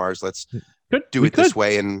thing on Mars, let's do it this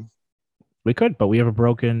way? And we could, but we have a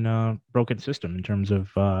broken system in terms of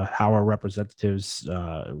how our representatives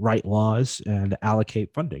write laws and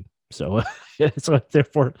allocate funding. So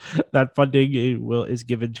therefore that funding is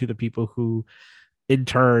given to the people who in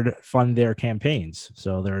turn fund their campaigns.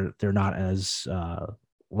 So they're not as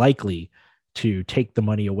likely to take the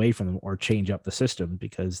money away from them or change up the system,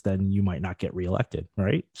 because then you might not get reelected,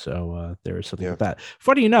 right? So there is something like that.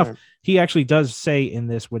 Funny enough, he actually does say in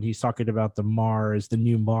this, when he's talking about the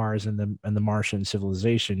new Mars and the Martian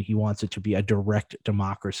civilization, he wants it to be a direct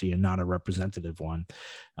democracy and not a representative one,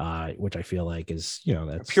 which I feel like is,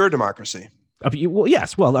 that's pure democracy. Well,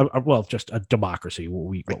 yes. Well, just a democracy.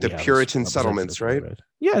 Like the Puritan settlements, right?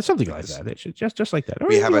 Yeah, something like that. It's just like that.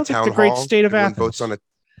 We have a town hall. Great state of Athens.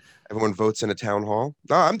 Everyone votes in a town hall.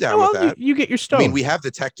 No, I'm down with that. You get your stove. I mean, we have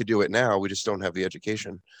the tech to do it now. We just don't have the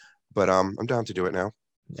education. But I'm down to do it now.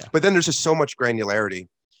 Yeah. But then there's just so much granularity.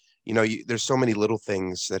 There's so many little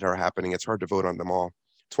things that are happening. It's hard to vote on them all.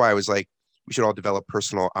 That's why I was like, we should all develop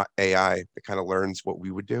personal AI that kind of learns what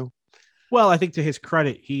we would do. Well, I think to his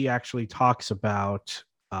credit, he actually talks about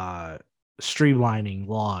streamlining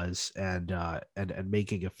laws and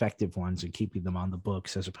making effective ones and keeping them on the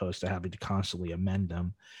books as opposed to having to constantly amend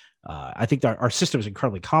them. I think that our system is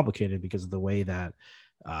incredibly complicated because of the way that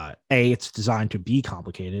it's designed to be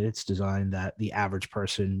complicated. It's designed that the average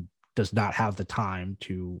person does not have the time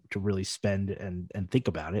to really spend and think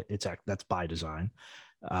about it. That's by design.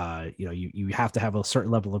 You have to have a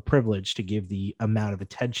certain level of privilege to give the amount of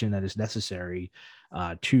attention that is necessary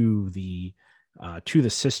to the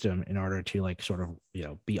system in order to like sort of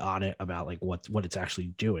be on it about like what it's actually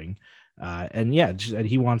doing. And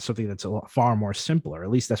he wants something that's far more simpler.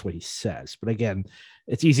 At least that's what he says. But again,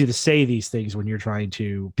 it's easy to say these things when you're trying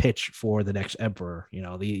to pitch for the next emperor.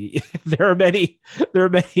 There are many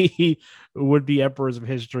would-be emperors of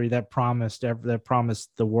history that promised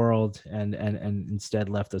the world and instead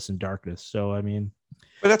left us in darkness. So I mean,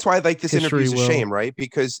 but that's why like this interview is a shame, right?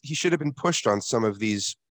 Because he should have been pushed on some of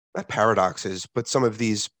these not paradoxes, but some of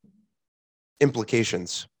these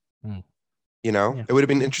implications. It would have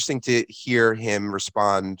been interesting to hear him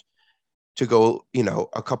respond, to go,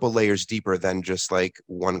 a couple layers deeper than just like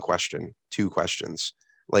one question, two questions,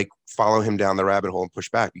 like follow him down the rabbit hole and push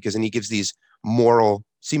back, because then he gives these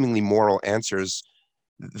seemingly moral answers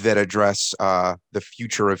that address the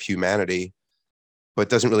future of humanity, but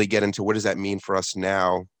doesn't really get into what does that mean for us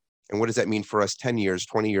now? And what does that mean for us 10 years,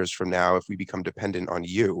 20 years from now, if we become dependent on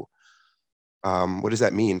you? What does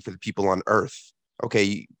that mean for the people on Earth?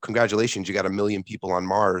 Okay, congratulations, you got 1 million people on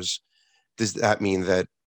Mars. Does that mean that,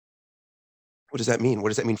 what does that mean? What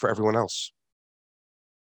does that mean for everyone else?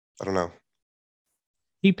 I don't know.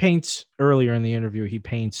 He paints, earlier in the interview, he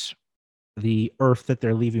paints the Earth that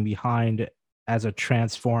they're leaving behind as a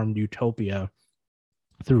transformed utopia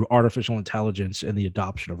through artificial intelligence and the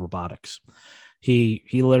adoption of robotics. He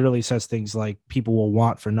literally says things like people will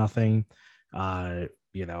want for nothing.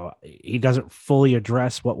 He doesn't fully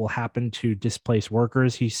address what will happen to displaced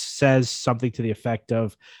workers. He says something to the effect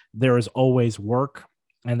of there is always work.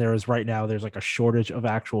 And there's like a shortage of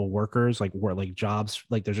actual workers, like jobs,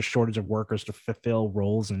 like there's a shortage of workers to fulfill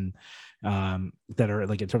roles and that are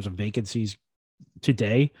like in terms of vacancies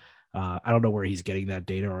today. I don't know where he's getting that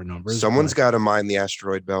data or numbers. Someone's got to mine the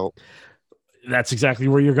asteroid belt. That's exactly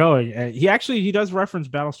where you're going. And he does reference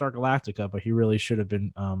Battlestar Galactica, but he really should have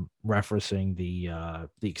been referencing the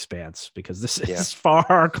Expanse, because this is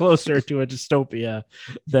far closer to a dystopia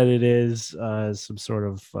than it is some sort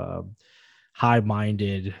of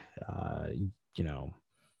high-minded,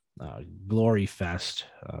 glory fest,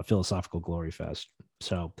 philosophical glory fest.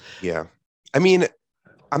 So yeah, I mean,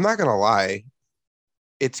 I'm not gonna lie,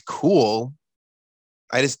 it's cool.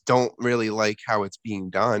 I just don't really like how it's being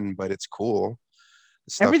done, but it's cool.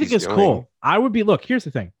 Everything is cool. I would be, look, here's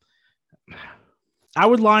the thing. I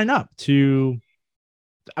would line up to,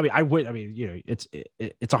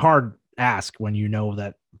 it's a hard ask when you know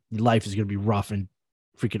that life is going to be rough and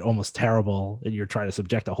freaking almost terrible, and you're trying to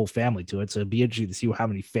subject a whole family to it. So it'd be interesting to see how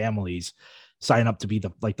many families sign up to be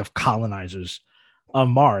the colonizers of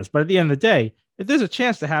Mars. But at the end of the day, if there's a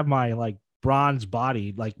chance to have my like bronze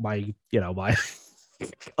body, like my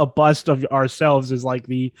a bust of ourselves as like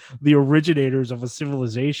the originators of a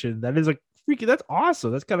civilization, that is like freaking, that's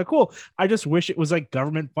awesome. That's kind of cool. I just wish it was like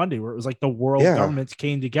government funding, where it was like the world governments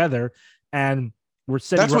came together and we're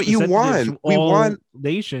sending that's what you want. We want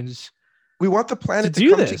nations. We want the planet to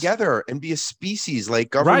come together and be a species, like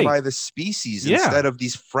governed by the species instead of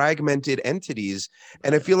these fragmented entities.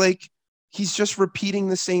 And I feel like he's just repeating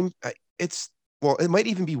the same. It might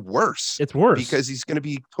even be worse. It's worse because he's going to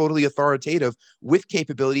be totally authoritative with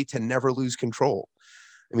capability to never lose control.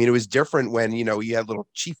 I mean, it was different when, you had little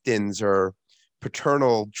chieftains or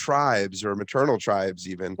paternal tribes or maternal tribes,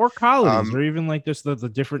 even, or colonies, or even like just the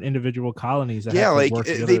different individual colonies. That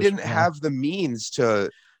they didn't have the means to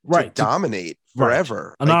dominate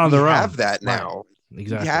forever. Right. Like, we have that now.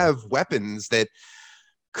 Exactly. We have weapons that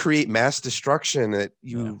create mass destruction that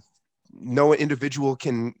no individual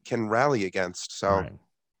can rally against. So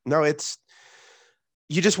no, it's,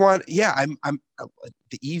 you just want, I'm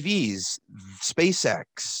the EVs,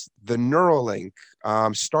 SpaceX, the Neuralink,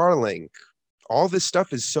 Starlink, all this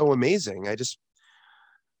stuff is so amazing. I just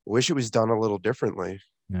wish it was done a little differently.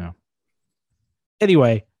 Yeah.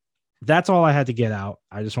 Anyway, that's all I had to get out.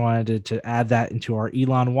 I just wanted to add that into our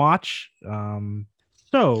Elon watch.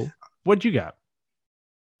 So what'd you got?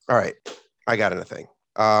 All right. I got a thing.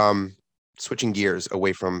 Switching gears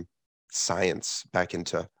away from science back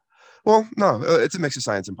into, it's a mix of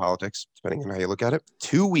science and politics, depending on how you look at it.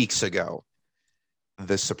 2 weeks ago,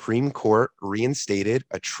 the Supreme Court reinstated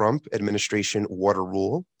a Trump administration water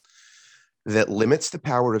rule that limits the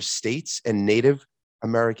power of states and native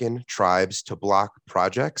American tribes to block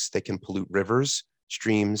projects that can pollute rivers,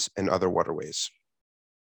 streams, and other waterways.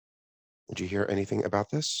 Did you hear anything about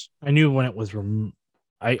this? I knew when it was.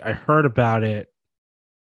 I heard about it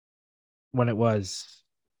when it was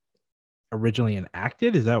originally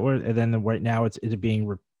enacted. Is that where? And then right now, is it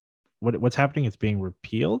being what's happening? It's being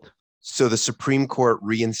repealed. So the Supreme Court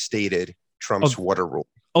reinstated Trump's water rule.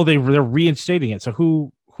 Oh, they're reinstating it. So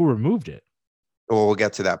who removed it? Well, we'll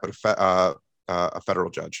get to that, but a federal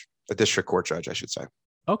judge, a district court judge, I should say.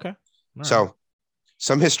 Okay. So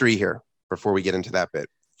some history here before we get into that bit.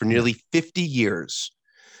 For nearly 50 years,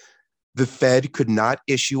 the Fed could not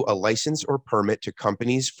issue a license or permit to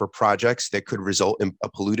companies for projects that could result in a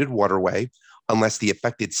polluted waterway unless the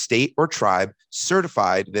affected state or tribe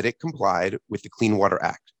certified that it complied with the Clean Water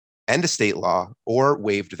Act and a state law or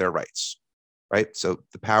waived their rights, right? So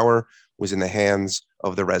the power was in the hands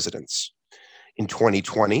of the residents. In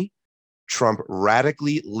 2020, Trump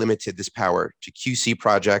radically limited this power to QC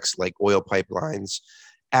projects like oil pipelines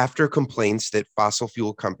after complaints from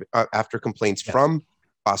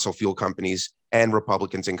fossil fuel companies and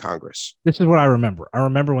Republicans in Congress. This is what I remember. I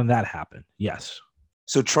remember when that happened. Yes.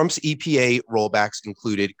 So Trump's EPA rollbacks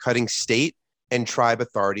included cutting state and tribe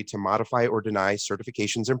authority to modify or deny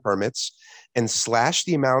certifications and permits, and slash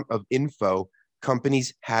the amount of info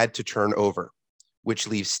companies had to turn over, which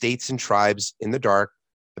leaves states and tribes in the dark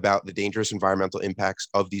about the dangerous environmental impacts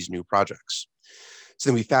of these new projects. So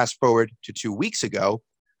then we fast forward to 2 weeks ago.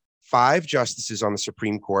 5 justices on the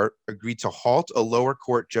Supreme Court agreed to halt a lower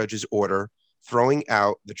court judge's order throwing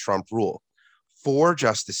out the Trump rule. 4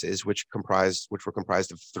 justices, which were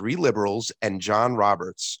comprised of 3 liberals and John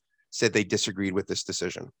Roberts, said they disagreed with this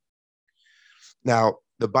decision. Now,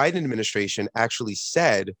 the Biden administration actually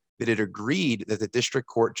said that it agreed that the district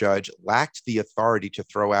court judge lacked the authority to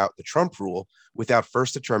throw out the Trump rule without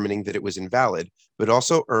first determining that it was invalid, but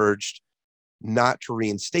also urged not to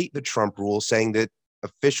reinstate the Trump rule, saying that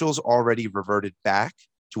officials already reverted back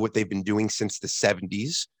to what they've been doing since the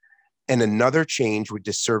 70s, and another change would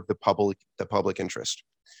disserve the public interest.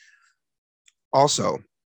 Also,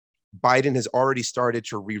 Biden has already started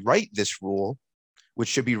to rewrite this rule, which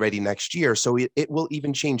should be ready next year, so it will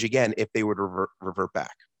even change again if they were to revert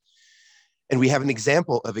back. And we have an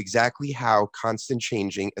example of exactly how constant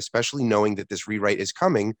changing, especially knowing that this rewrite is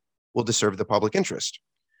coming, will disserve the public interest.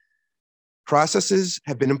 Processes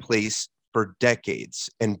have been in place for decades,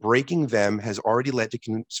 and breaking them has already led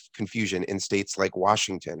to confusion in states like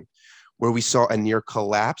Washington, where we saw a near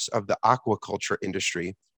collapse of the aquaculture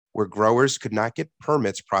industry, where growers could not get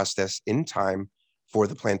permits processed in time for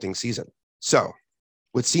the planting season. So,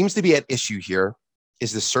 what seems to be at issue here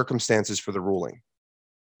is the circumstances for the ruling.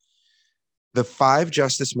 The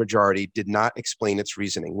 5-justice majority did not explain its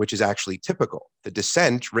reasoning, which is actually typical. The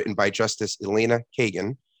dissent, written by Justice Elena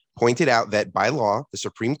Kagan, pointed out that by law, the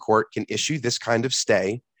Supreme Court can issue this kind of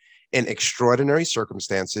stay in extraordinary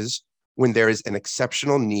circumstances when there is an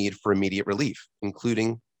exceptional need for immediate relief,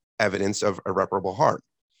 including evidence of irreparable harm.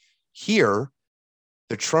 Here,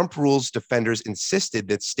 the Trump rule's defenders insisted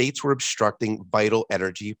that states were obstructing vital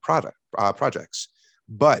energy projects.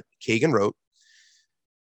 But Kagan wrote,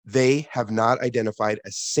 they have not identified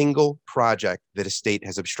a single project that a state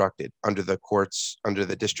has obstructed under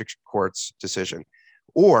the district court's decision,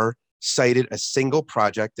 or cited a single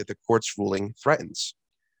project that the court's ruling threatens.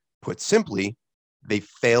 Put simply, they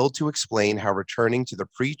failed to explain how returning to the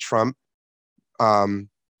pre-Trump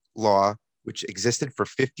law, which existed for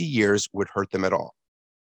 50 years, would hurt them at all.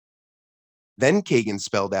 Then Kagan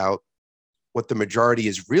spelled out what the majority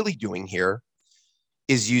is really doing here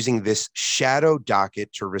is using this shadow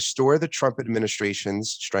docket to restore the Trump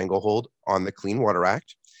administration's stranglehold on the Clean Water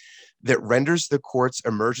Act that renders the court's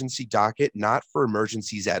emergency docket not for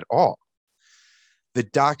emergencies at all. The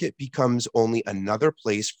docket becomes only another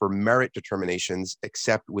place for merit determinations,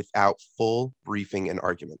 except without full briefing and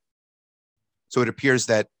argument. So it appears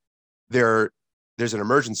that there's an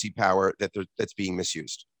emergency power that's being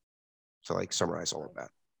misused. To summarize all of that.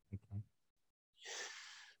 Okay.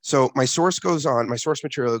 So my source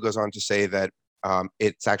material goes on to say that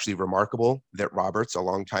it's actually remarkable that Roberts, a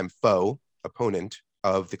longtime opponent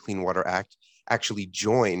of the Clean Water Act, actually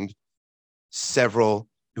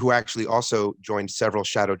also joined several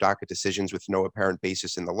shadow docket decisions with no apparent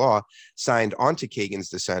basis in the law, signed onto Kagan's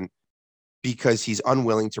dissent because he's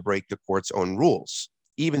unwilling to break the court's own rules,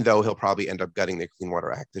 even though he'll probably end up gutting the Clean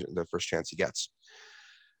Water Act the first chance he gets.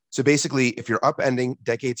 So basically, if you're upending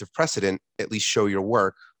decades of precedent, at least show your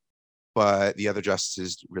work, but the other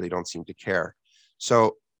justices really don't seem to care.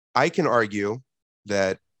 So I can argue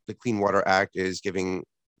that the Clean Water Act is giving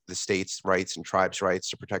the states rights and tribes rights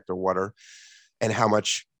to protect their water. and how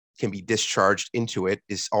much can be discharged into it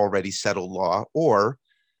is already settled law, or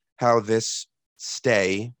how this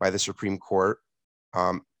stay by the Supreme Court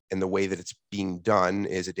and the way that it's being done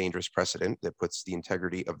is a dangerous precedent that puts the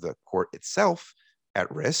integrity of the court itself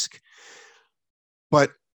at risk.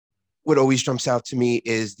 But what always jumps out to me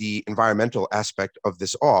is the environmental aspect of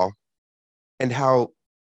this all and how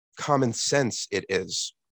common sense it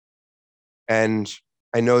is. And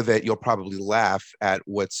I know that you'll probably laugh at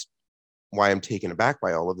why I'm taken aback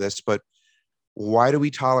by all of this, but why do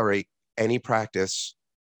we tolerate any practice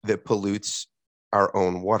that pollutes our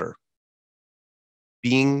own water?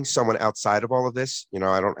 Being someone outside of all of this, I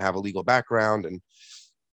don't have a legal background and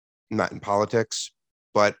I'm not in politics,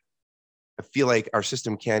 but I feel like our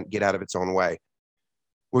system can't get out of its own way.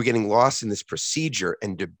 We're getting lost in this procedure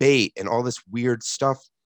and debate and all this weird stuff.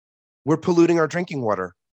 We're polluting our drinking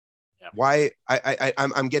water. Yeah. Why?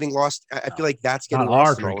 I'm getting lost. I feel like that's getting not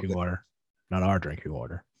lost our drinking water. Not our drinking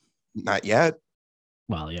water. Not yet.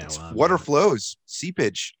 Well, yeah. Water flows,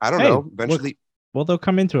 seepage. I don't know. Eventually, well, they'll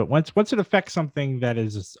come into it once it affects something that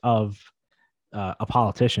is of a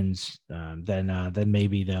politician's. Then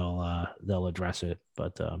maybe they'll address it.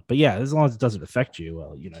 But yeah, as long as it doesn't affect you,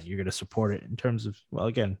 well, you're going to support it in terms of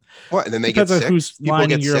again. What? And then they get sick. Who's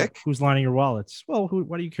lining your wallets? Well,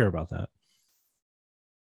 why do you care about that?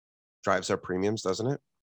 Drives up premiums, doesn't it?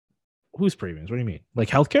 Whose premiums? What do you mean? Like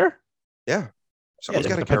healthcare? Yeah, someone's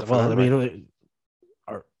got to care for that. I mean,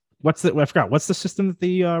 what's the system that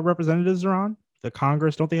the representatives are on? The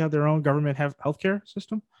Congress, don't they have their own government healthcare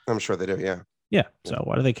system? I'm sure they do. Yeah. Yeah. So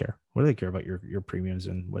why do they care? What do they care about your premiums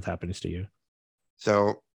and what happens to you?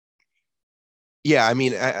 So, yeah, I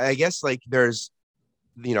mean, I guess like there's,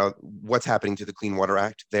 what's happening to the Clean Water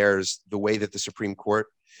Act. There's the way that the Supreme Court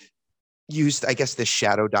used, I guess, the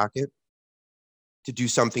shadow docket to do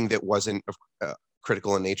something that wasn't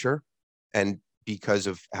critical in nature. And because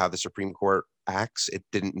of how the Supreme Court acts, it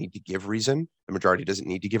didn't need to give reason. The majority doesn't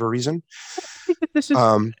need to give a reason. This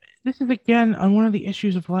is again on one of the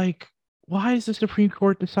issues of like, why is the Supreme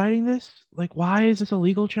Court deciding this? Like, why is this a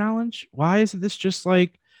legal challenge? Why is this just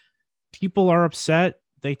like people are upset?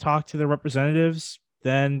 They talk to their representatives,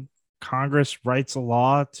 then Congress writes a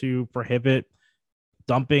law to prohibit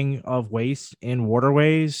dumping of waste in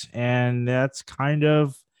waterways, and that's kind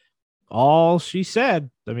of all she said.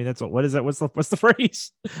 I mean, what is that? What's the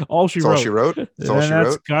phrase? All she wrote. All she wrote.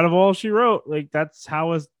 That's kind of all she wrote. Like that's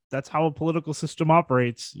how a political system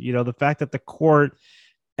operates. The fact that the court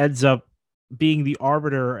ends up being the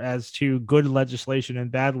arbiter as to good legislation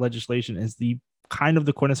and bad legislation is the kind of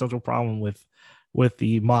the quintessential problem with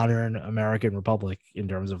the modern American republic in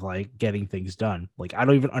terms of like getting things done. Like I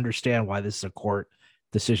don't even understand why this is a court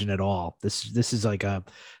decision at all. This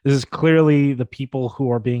is clearly the people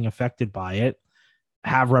who are being affected by it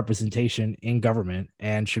have representation in government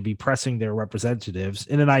and should be pressing their representatives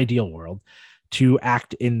in an ideal world to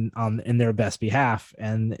act in their best behalf.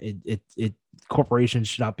 And it corporations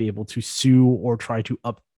should not be able to sue or try to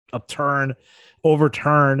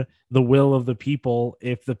overturn the will of the people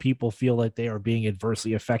if the people feel like they are being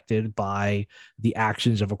adversely affected by the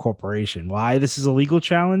actions of a corporation. Why this is a legal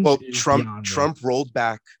challenge? Well, Trump rolled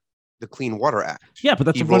back the Clean Water Act. Yeah,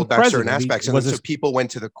 but he rolled back certain aspects, and so people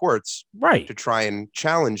went to the courts right to try and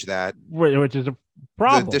challenge that, which is a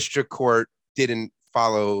problem. The district court didn't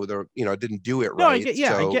follow didn't do it right.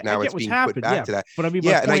 Now it's being put back to that. But I mean,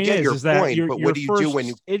 and I get your point. But what do you do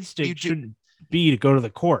when instinct shouldn't be to go to the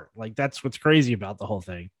court? Like that's what's crazy about the whole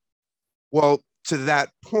thing. Well, to that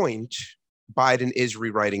point, Biden is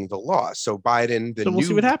rewriting the law. So Biden, the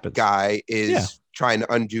new guy, is trying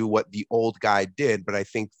to undo what the old guy did. But I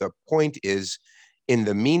think the point is, in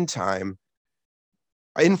the meantime,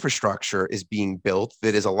 infrastructure is being built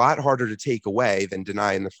that is a lot harder to take away than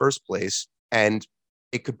deny in the first place. And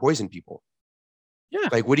it could poison people. Yeah.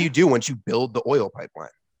 Like, what do you do once you build the oil pipeline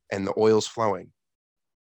and the oil's flowing?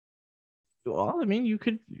 Well, I mean, you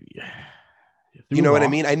could... You know what I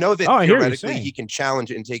mean? I know that theoretically he can challenge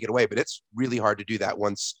it and take it away, but it's really hard to do that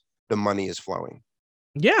once the money is flowing.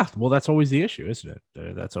 Yeah, well, that's always the issue, isn't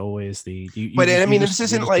it? That's always the. This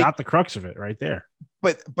isn't like got the crux of it right there.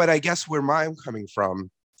 But I guess where I'm coming from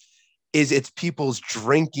is it's people's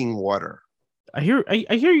drinking water. I hear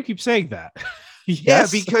you keep saying that. Yes. Yeah,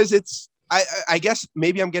 because it's. I guess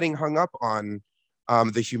maybe I'm getting hung up on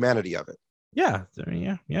the humanity of it. Yeah, I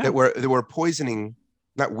mean, yeah. That we're poisoning.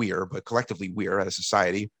 Not but collectively we're as a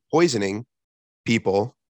society poisoning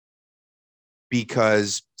people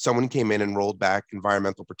because someone came in and rolled back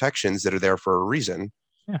environmental protections that are there for a reason.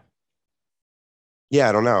 Yeah,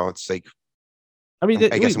 I don't know. It's like, I mean,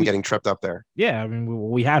 I guess I'm getting tripped up there. Yeah, I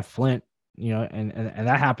mean, we had Flint and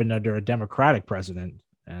that happened under a Democratic president.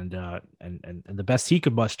 And the best he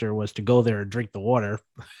could muster was to go there and drink the water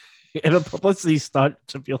in a publicity stunt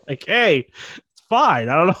to be like, hey, it's fine.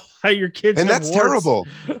 I don't know how your kids and have that's warts. terrible.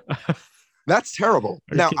 That's terrible.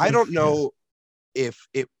 Now, I don't know if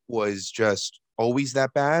it was just always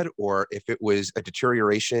that bad or if it was a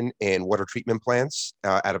deterioration in water treatment plants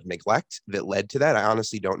out of neglect that led to that. I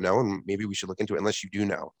honestly don't know, and maybe we should look into it unless you do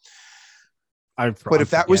know. But if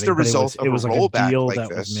that was the result of a rollback like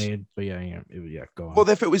this, was made. But go on. Well,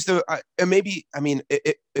 if it was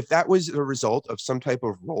if that was the result of some type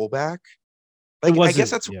of rollback, like I guess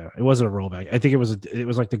that's it wasn't a rollback. I think it was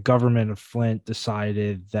like the government of Flint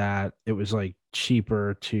decided that it was like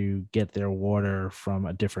cheaper to get their water from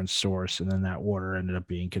a different source, and then that water ended up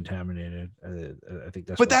being contaminated. I think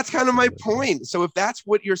that's. But that's kind of my point. So if that's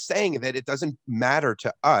what you're saying, that it doesn't matter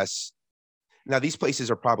to us. Now, these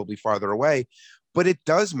places are probably farther away, but it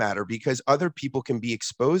does matter because other people can be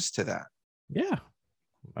exposed to that. Yeah,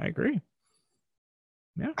 I agree.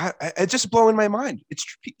 Yeah, it's just blowing my mind. It's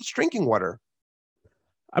drinking water.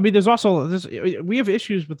 I mean, we have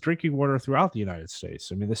issues with drinking water throughout the United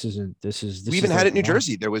States. I mean, we even had it in New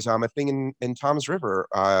Jersey. There was a thing in Tom's River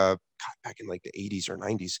back in like the 80s or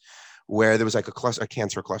 90s where there was like a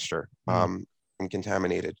cancer cluster and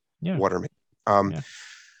contaminated water.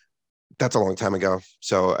 That's a long time ago,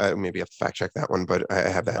 so maybe I have to fact check that one. But I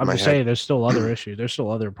have that. I'm just saying, there's still other issues. There's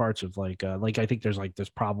still other parts of I think there's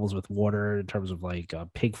problems with water in terms of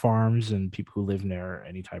pig farms and people who live near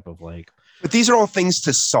any type of But these are all things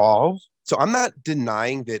to solve. So I'm not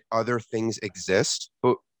denying that other things exist,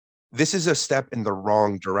 but this is a step in the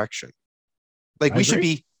wrong direction. We should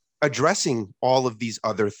be addressing all of these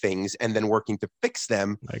other things and then working to fix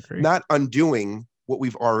them, not undoing what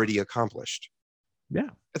we've already accomplished. Yeah.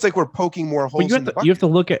 It's like we're poking more holes in the bucket. You have to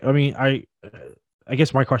look at, I mean, I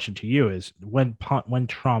guess my question to you is when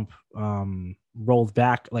Trump rolled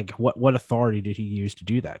back, what authority did he use to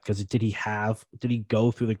do that? Because did he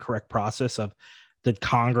go through the correct process of, did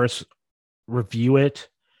Congress review it,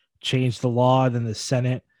 change the law, then the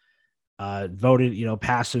Senate voted,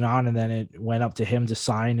 passed it on, and then it went up to him to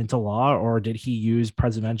sign into law? Or did he use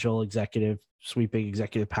presidential sweeping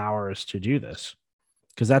executive powers to do this?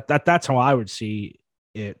 Because that's how I would see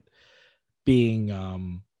it being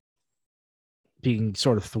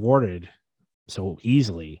sort of thwarted so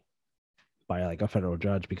easily by a federal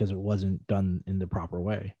judge because it wasn't done in the proper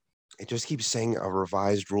way. It just keeps saying a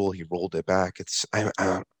revised rule. He rolled it back.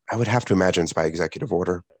 I would have to imagine it's by executive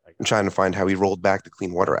order. I'm trying to find how he rolled back the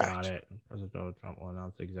Clean Water Act. Got it. President Donald Trump will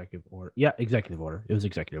announce executive order. Yeah, executive order. It was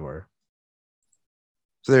executive order.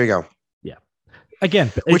 So there you go. Yeah.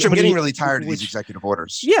 Again, which I'm getting really tired of these executive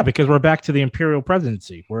orders. Yeah, because we're back to the imperial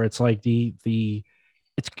presidency where it's like we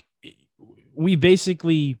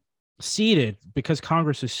basically ceded because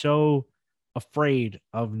Congress is so afraid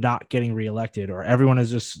of not getting reelected, or everyone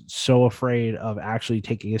is just so afraid of actually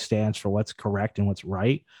taking a stance for what's correct and what's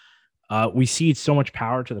right. We cede so much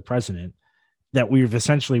power to the president that we've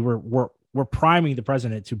essentially we're priming the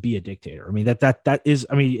president to be a dictator. I mean, that is,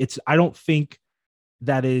 I mean, I don't think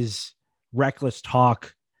that is reckless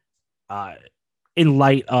talk in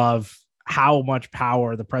light of how much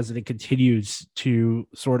power the president continues to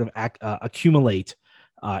sort of accumulate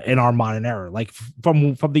in our modern era. Like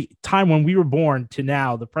from the time when we were born to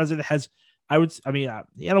now, the president has, I don't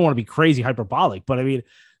want to be crazy hyperbolic, but I mean,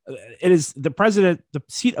 it is the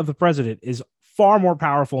seat of the president is far more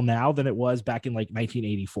powerful now than it was back in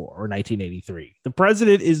 1984 or 1983. The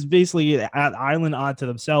president is basically an island onto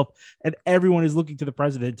themselves, and everyone is looking to the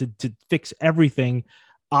president to fix everything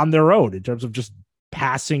on their own in terms of just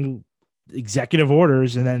passing executive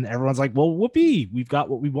orders. And then everyone's like, well, whoopee, we've got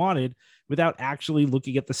what we wanted, without actually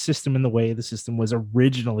looking at the system in the way the system was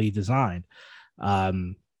originally designed.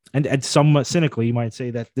 And somewhat cynically, you might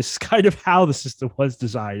say that this is kind of how the system was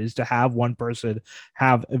designed, is to have one person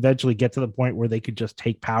eventually get to the point where they could just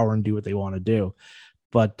take power and do what they want to do.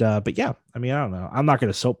 But yeah, I mean, I don't know. I'm not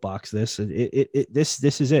going to soapbox this. This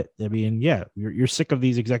is it. I mean, yeah, you're sick of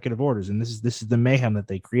these executive orders, and this is the mayhem that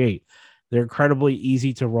they create. They're incredibly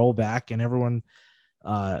easy to roll back, and everyone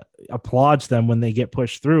applauds them when they get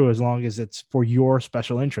pushed through, as long as it's for your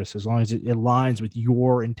special interest, as long as it aligns with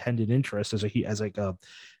your intended interest as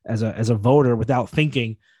a voter, without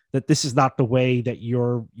thinking that this is not the way that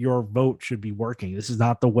your vote should be working. This is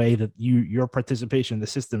not the way that your participation in the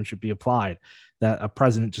system should be applied, that a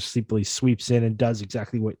president just simply sweeps in and does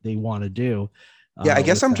exactly what they want to do. Yeah, I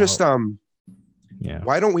guess I'm just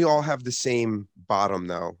why don't we all have the same bottom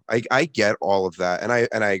though? I get all of that,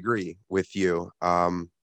 and I agree with you.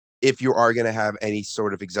 if you are going to have any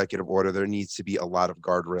sort of executive order, there needs to be a lot of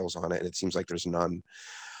guardrails on it, and it seems like there's none.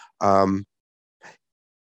 I'm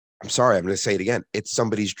sorry, I'm going to say it again. It's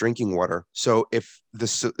somebody's drinking water. So if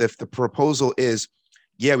the proposal is,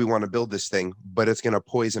 yeah, we want to build this thing, but it's going to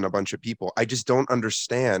poison a bunch of people, I just don't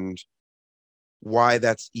understand why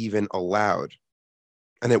that's even allowed.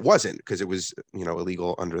 And it wasn't, because it was,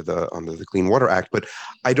 illegal under the Clean Water Act. But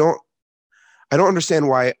I don't understand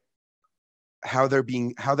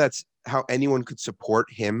how anyone could support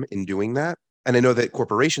him in doing that. And I know that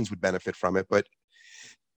corporations would benefit from it, but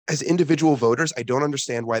as individual voters, I don't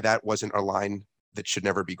understand why that wasn't a line that should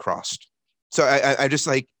never be crossed. So I just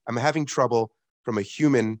I'm having trouble from a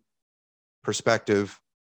human perspective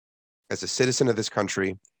as a citizen of this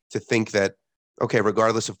country to think that, okay,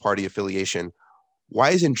 regardless of party affiliation, why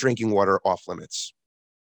isn't drinking water off limits?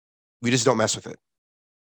 We just don't mess with it.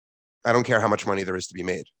 I don't care how much money there is to be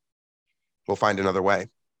made. We'll find another way.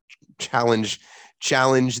 Challenge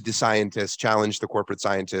the scientists, challenge the corporate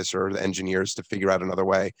scientists or the engineers to figure out another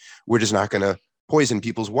way. We're just not going to poison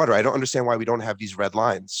people's water. I don't understand why we don't have these red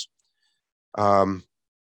lines.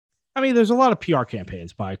 There's a lot of PR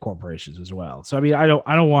campaigns by corporations as well. So, I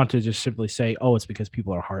don't want to just simply say, oh, it's because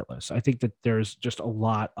people are heartless. I think that there's just a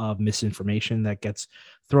lot of misinformation that gets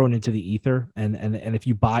thrown into the ether. And if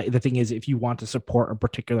you the thing is, if you want to support a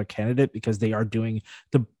particular candidate because they are doing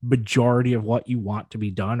the majority of what you want to be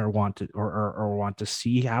done or want to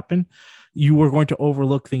see happen, you are going to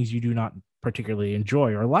overlook things you do not particularly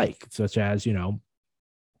enjoy or like, such as, So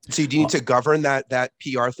do you need to govern that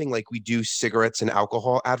PR thing like we do cigarettes and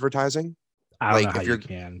alcohol advertising? I don't know how you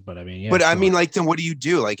can, but yeah. But sure. Then what do you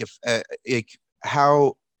do?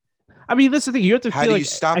 How? That's the thing. You have to. How do you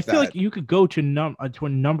stop that? I feel like you could go to a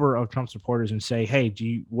number of Trump supporters and say, "Hey,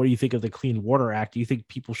 what do you think of the Clean Water Act? Do you think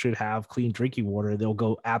people should have clean drinking water?" They'll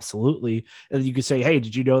go, "Absolutely." And you could say, "Hey,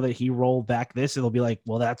 did you know that he rolled back this?" And they'll be like,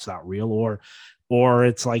 "Well, that's not real," or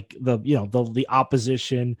it's like the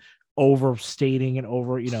opposition overstating and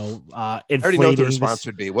inflating. I already know what the response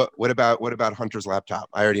would be. What about Hunter's laptop?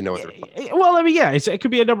 I already know what the well, it could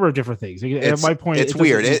be a number of different things. My point, it's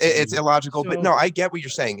weird. It's illogical, but no, I get what you're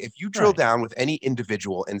saying. If you drill down with any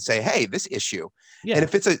individual and say, hey, this issue, and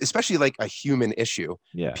if it's especially like a human issue,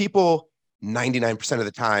 people 99% of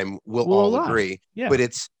the time will all agree. But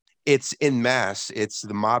it's in mass. It's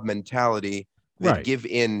the mob mentality that give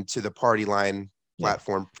in to the party line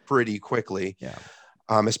platform pretty quickly.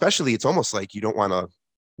 Especially, it's almost like you don't want to.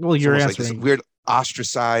 Well, you're answering like this weird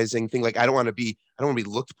ostracizing thing. Like I don't want to be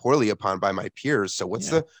looked poorly upon by my peers. So what's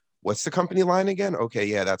the company line again?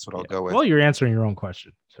 Okay, that's what I'll go with. Well, you're answering your own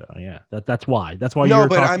question. So that's why. That's why. No,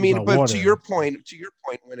 but but to your point,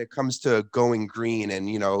 when it comes to going green, and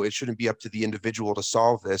it shouldn't be up to the individual to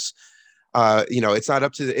solve this. It's not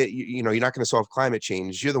up to you're not going to solve climate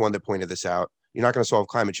change. You're the one that pointed this out. You're not going to solve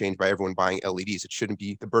climate change by everyone buying LEDs. It shouldn't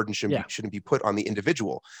be, the burden shouldn't be put on the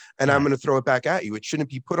individual. And I'm going to throw it back at you. It shouldn't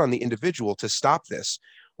be put on the individual to stop this.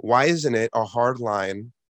 Why isn't it a hard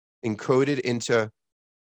line encoded into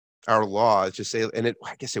our law to say, and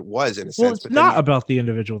I guess it was in a sense. Well, it's not about the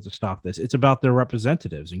individual to stop this. It's about their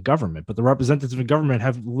representatives in government. But the representatives in government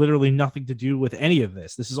have literally nothing to do with any of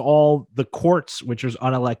this. This is all the courts, which is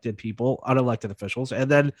unelected people, unelected officials, and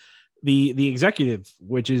then the executive,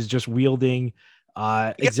 which is just wielding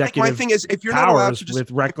executive my thing is, if you're not allowed to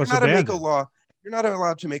with reckless abandon. You're not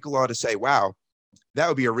allowed to make a law to say, wow, that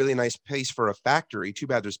would be a really nice place for a factory. Too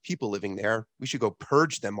bad there's people living there. We should go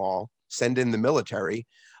purge them all, send in the military.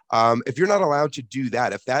 If you're not allowed to do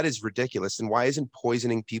that, if that is ridiculous, then why isn't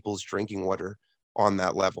poisoning people's drinking water on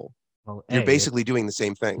that level? Well, you're basically doing the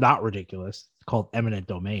same thing. Not ridiculous. It's called eminent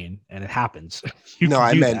domain, and it happens.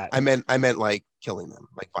 I meant like killing them,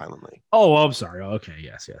 like violently. Oh, I'm sorry. Okay,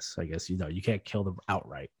 yes. I guess you can't kill them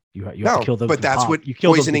outright. You have to kill them. But that's what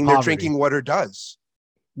poisoning their drinking water does.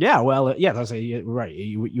 Yeah, well, that's right.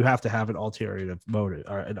 You have to have an ulterior motive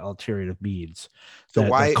or an ulterior means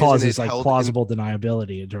that causes like plausible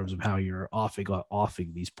deniability in terms of how you're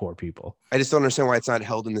offing these poor people. I just don't understand why it's not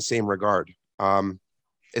held in the same regard.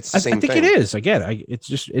 It's the same thing. I think it is. Again, it's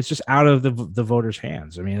just out of the voters'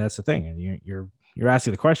 hands. That's the thing, and you're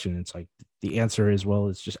asking the question. It's like the answer is, well,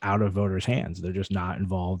 it's just out of voters' hands. They're just not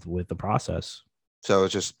involved with the process. So it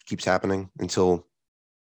just keeps happening until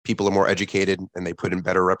people are more educated and they put in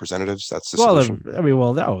better representatives. That's the solution.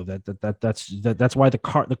 No, that's why the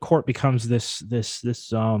court becomes this.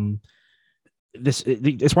 It's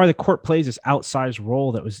why the court plays this outsized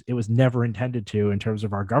role it was never intended to in terms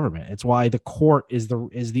of our government. It's why the court is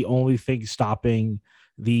the only thing stopping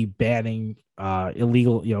the banning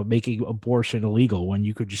illegal, making abortion illegal, when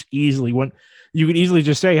you could just easily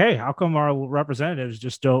just say, hey, how come our representatives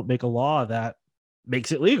just don't make a law that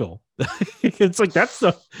makes it legal? It's like that's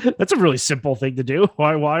a really simple thing to do.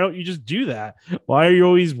 Why don't you just do that? Why are you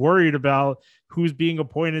always worried about who's being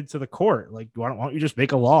appointed to the court? Like, why don't you just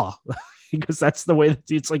make a law? Because that's the way that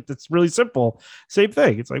it's like, that's really simple. Same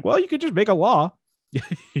thing. It's like, well, you could just make a law.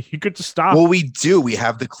 You could just stop. Well, we do. We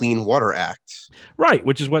have the Clean Water Act, right?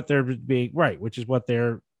 Which is what they're being right. Which is what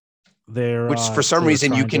they're which for some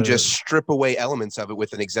reason you can just strip away elements of it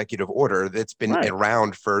with an executive order that's been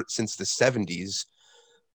around since the 70s.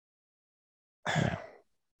 Yeah.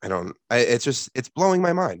 It's blowing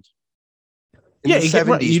my mind. In the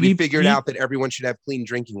 70s, we figured out that everyone should have clean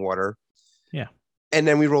drinking water. Yeah. And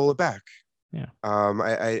then we roll it back. Yeah.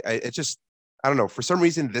 I don't know. For some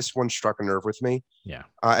reason, this one struck a nerve with me. Yeah.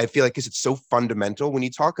 I feel like, because it's so fundamental when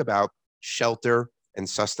you talk about shelter and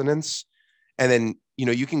sustenance, and then,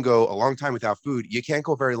 you can go a long time without food. You can't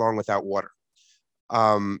go very long without water.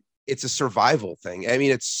 It's a survival thing. I mean,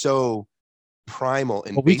 it's so primal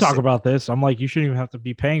and we talk about this. I'm like, you shouldn't even have to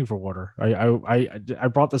be paying for water. I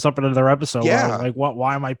brought this up in another episode. Yeah. Where I was like,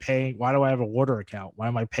 why am I paying? Why do I have a water account? Why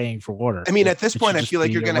am I paying for water? I mean, at this point, I feel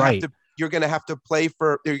like you're going to have to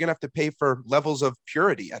pay for levels of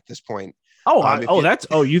purity at this point.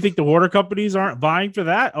 You think the water companies aren't vying for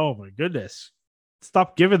that? Oh my goodness.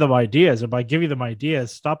 Stop giving them ideas. And by giving them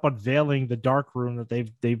ideas, stop unveiling the dark room that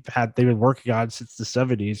they've been working on since the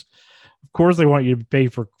 70s. Of course, they want you to pay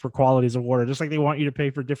for qualities of water, just like they want you to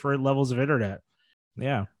pay for different levels of internet.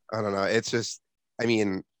 Yeah. I don't know. It's just, I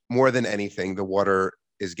mean, more than anything, the water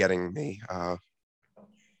is getting me.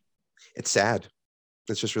 It's sad.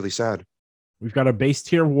 It's just really sad. We've got a base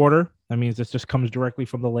tier water. That means this just comes directly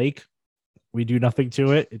from the lake. We do nothing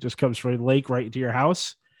to it. It just comes from the lake right into your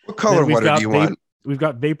house. What color water do you want? We've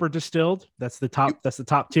got vapor distilled. That's the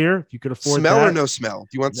top tier. If you could afford smell that. Or no smell. Do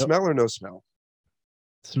you want smell or no smell?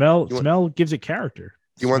 Smell gives it character.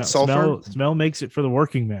 You want sulfur? Smell makes it for the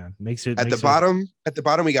working man. At the bottom,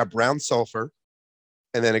 we got brown sulfur,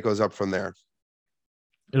 and then it goes up from there.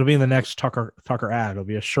 It'll be in the next Tucker ad. It'll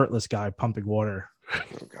be a shirtless guy pumping water.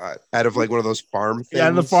 Oh God! Out of like one of those farm things.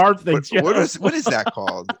 Yeah, the farm things. What is that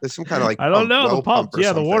called? There's some kind of like I don't know, the pump.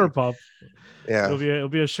 Yeah, the water pump. Yeah, it'll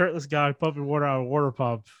be a shirtless guy pumping water out of a water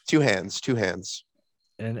pump. Two hands.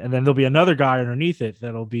 And then there'll be another guy underneath it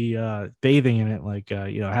that'll be bathing in it, like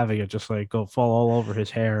having it just like go fall all over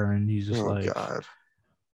his hair, and he's just God.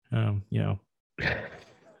 What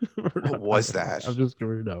was that? I'm just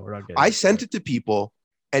we're not getting. I sent it to people,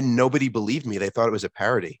 and nobody believed me. They thought it was a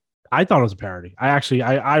parody. I thought it was a parody.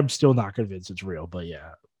 I'm still not convinced it's real, but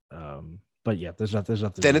yeah. There's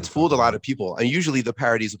nothing. Then it's fooled a lot of people, and usually the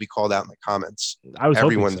parodies will be called out in the comments.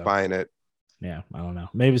 Everyone's buying it. Yeah, I don't know.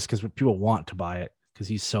 Maybe it's because people want to buy it because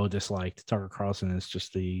he's so disliked. Tucker Carlson is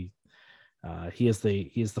just he is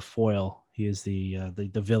the foil. He is the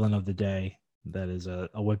villain of the day. That is a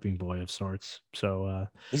whipping boy of sorts. So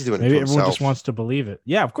he's doing maybe it to everyone himself. just wants to believe it.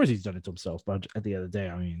 Yeah, of course he's done it to himself. But at the end of the day,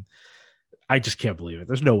 I mean, I just can't believe it.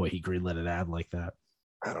 There's no way he greenlit an ad like that.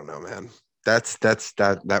 I don't know, man.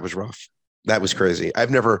 That was rough. That was crazy. I've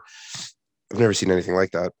never seen anything like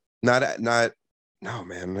that. No,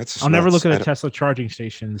 man. That's. I'll never look at a Tesla charging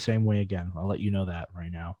station the same way again. I'll let you know that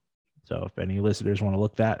right now. So if any listeners want to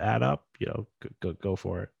look that ad up, go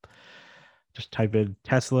for it. Just type in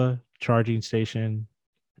Tesla charging station,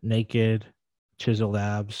 naked, chiseled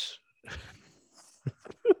abs.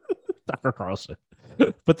 Tucker Carlson.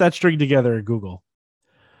 Put that string together in Google.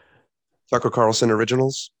 Tucker Carlson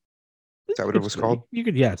Originals. Is that what it was called? You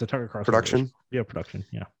could, it's a Tucker Carlson production. Production.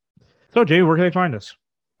 Yeah. So, Jay, where can they find us?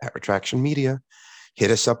 At Retraction Media.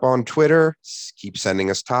 Hit us up on Twitter. Keep sending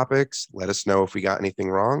us topics. Let us know if we got anything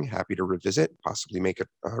wrong. Happy to revisit, possibly make a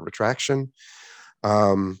retraction.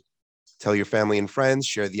 Tell your family and friends.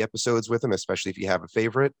 Share the episodes with them, especially if you have a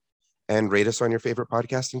favorite. And rate us on your favorite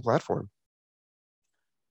podcasting platform.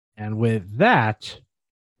 And with that,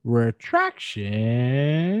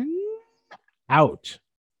 Retraction out.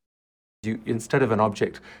 Instead of an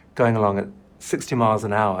object going along at 60 miles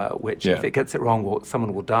an hour, which if it gets it wrong,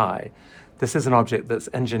 someone will die. This is an object that's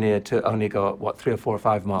engineered to only go at 3 or 4 or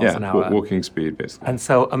 5 miles an hour. Walking speed, basically. And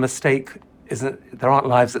so a mistake there aren't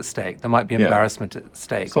lives at stake. There might be embarrassment at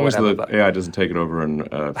stake. As long as the AI doesn't take it over and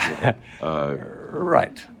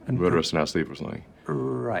right. murder us in our sleep or something.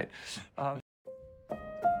 Right.